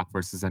TikTok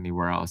versus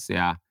anywhere else.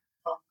 Yeah.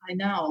 Oh, I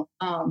know.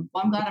 Well,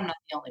 I'm glad I'm not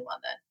the only one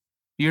then.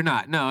 You're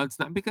not. No, it's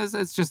not, because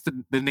it's just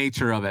the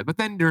nature of it. But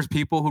then there's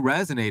people who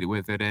resonate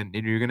with it, and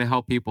you're going to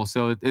help people.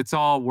 So it's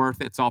all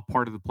worth it. It's all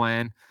part of the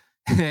plan.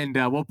 And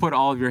we'll put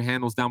all of your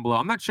handles down below.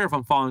 I'm not sure if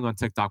I'm following on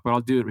TikTok, but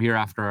I'll do it here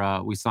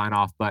after we sign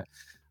off. But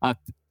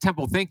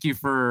Temple, thank you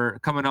for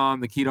coming on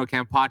the Keto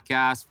Camp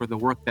podcast, for the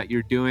work that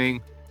you're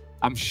doing.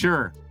 I'm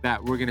sure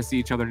that we're going to see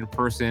each other in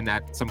person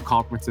at some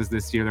conferences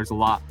this year. There's a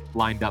lot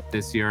lined up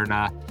this year,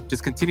 and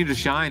just continue to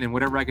shine, and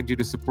whatever I can do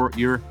to support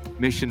your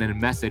mission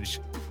and message,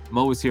 I'm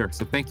always here.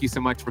 So thank you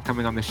so much for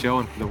coming on the show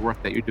and for the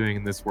work that you're doing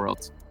in this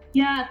world.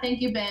 Yeah,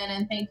 thank you, Ben,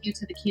 and thank you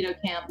to the Keto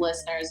Camp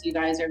listeners. You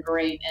guys are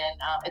great, and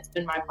it's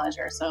been my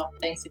pleasure. So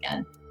thanks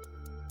again.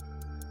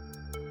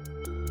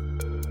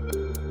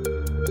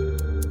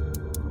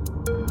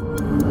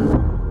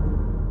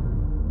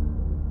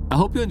 I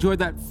hope you enjoyed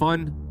that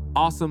fun,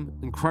 awesome,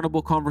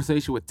 incredible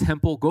conversation with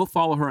Temple. Go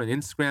follow her on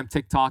Instagram,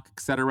 TikTok,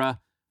 etc.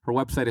 Her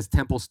website is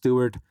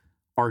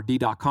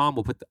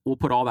templestewardrd.com. We'll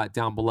put all that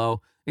down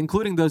below,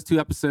 including those 2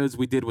 episodes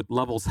we did with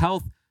Levels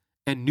Health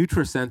and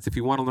NutriSense. If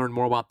you want to learn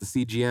more about the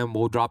CGM,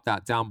 we'll drop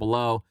that down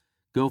below.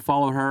 Go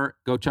follow her.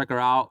 Go check her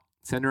out.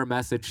 Send her a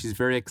message. She's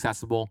very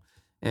accessible.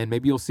 And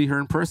maybe you'll see her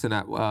in person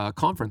at a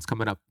conference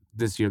coming up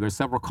this year. There's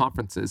several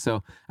conferences.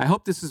 So I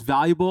hope this is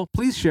valuable.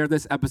 Please share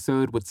this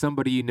episode with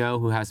somebody you know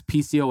who has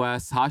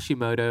PCOS,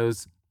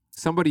 Hashimoto's,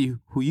 somebody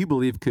who you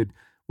believe could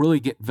really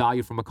get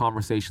value from a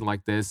conversation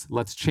like this.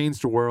 Let's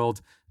change the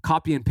world.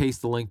 Copy and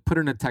paste the link, put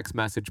it in a text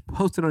message,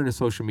 post it on your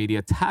social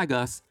media, tag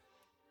us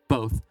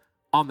both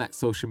on that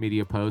social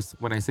media post.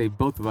 When I say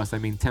both of us, I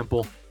mean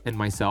Temple and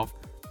myself.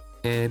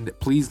 And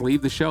please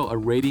leave the show a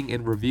rating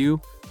and review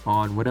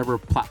on whatever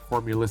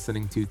platform you're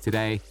listening to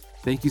today.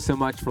 Thank you so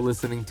much for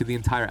listening to the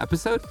entire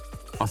episode.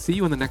 I'll see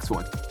you in the next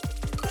one.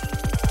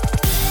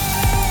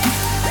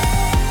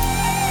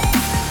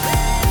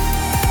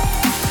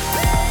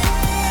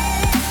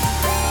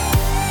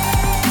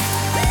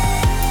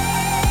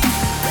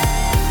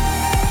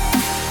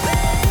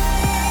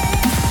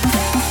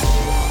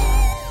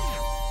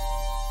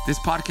 This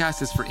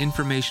podcast is for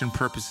information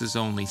purposes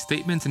only.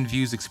 Statements and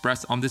views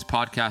expressed on this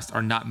podcast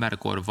are not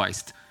medical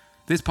advice.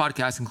 This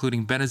podcast,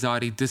 including Ben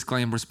Azadi,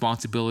 disclaims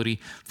responsibility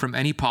from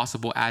any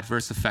possible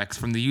adverse effects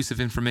from the use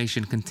of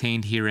information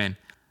contained herein.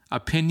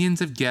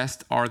 Opinions of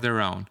guests are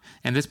their own,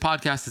 and this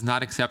podcast does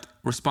not accept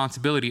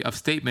responsibility of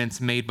statements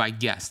made by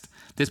guests.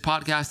 This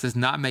podcast does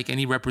not make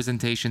any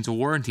representations or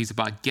warranties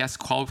about guest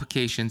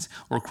qualifications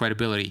or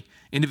credibility.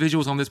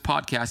 Individuals on this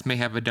podcast may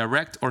have a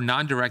direct or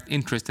non-direct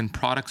interest in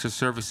products or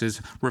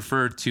services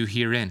referred to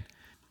herein.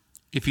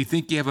 If you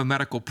think you have a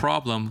medical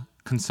problem,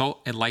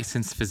 consult a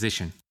licensed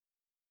physician.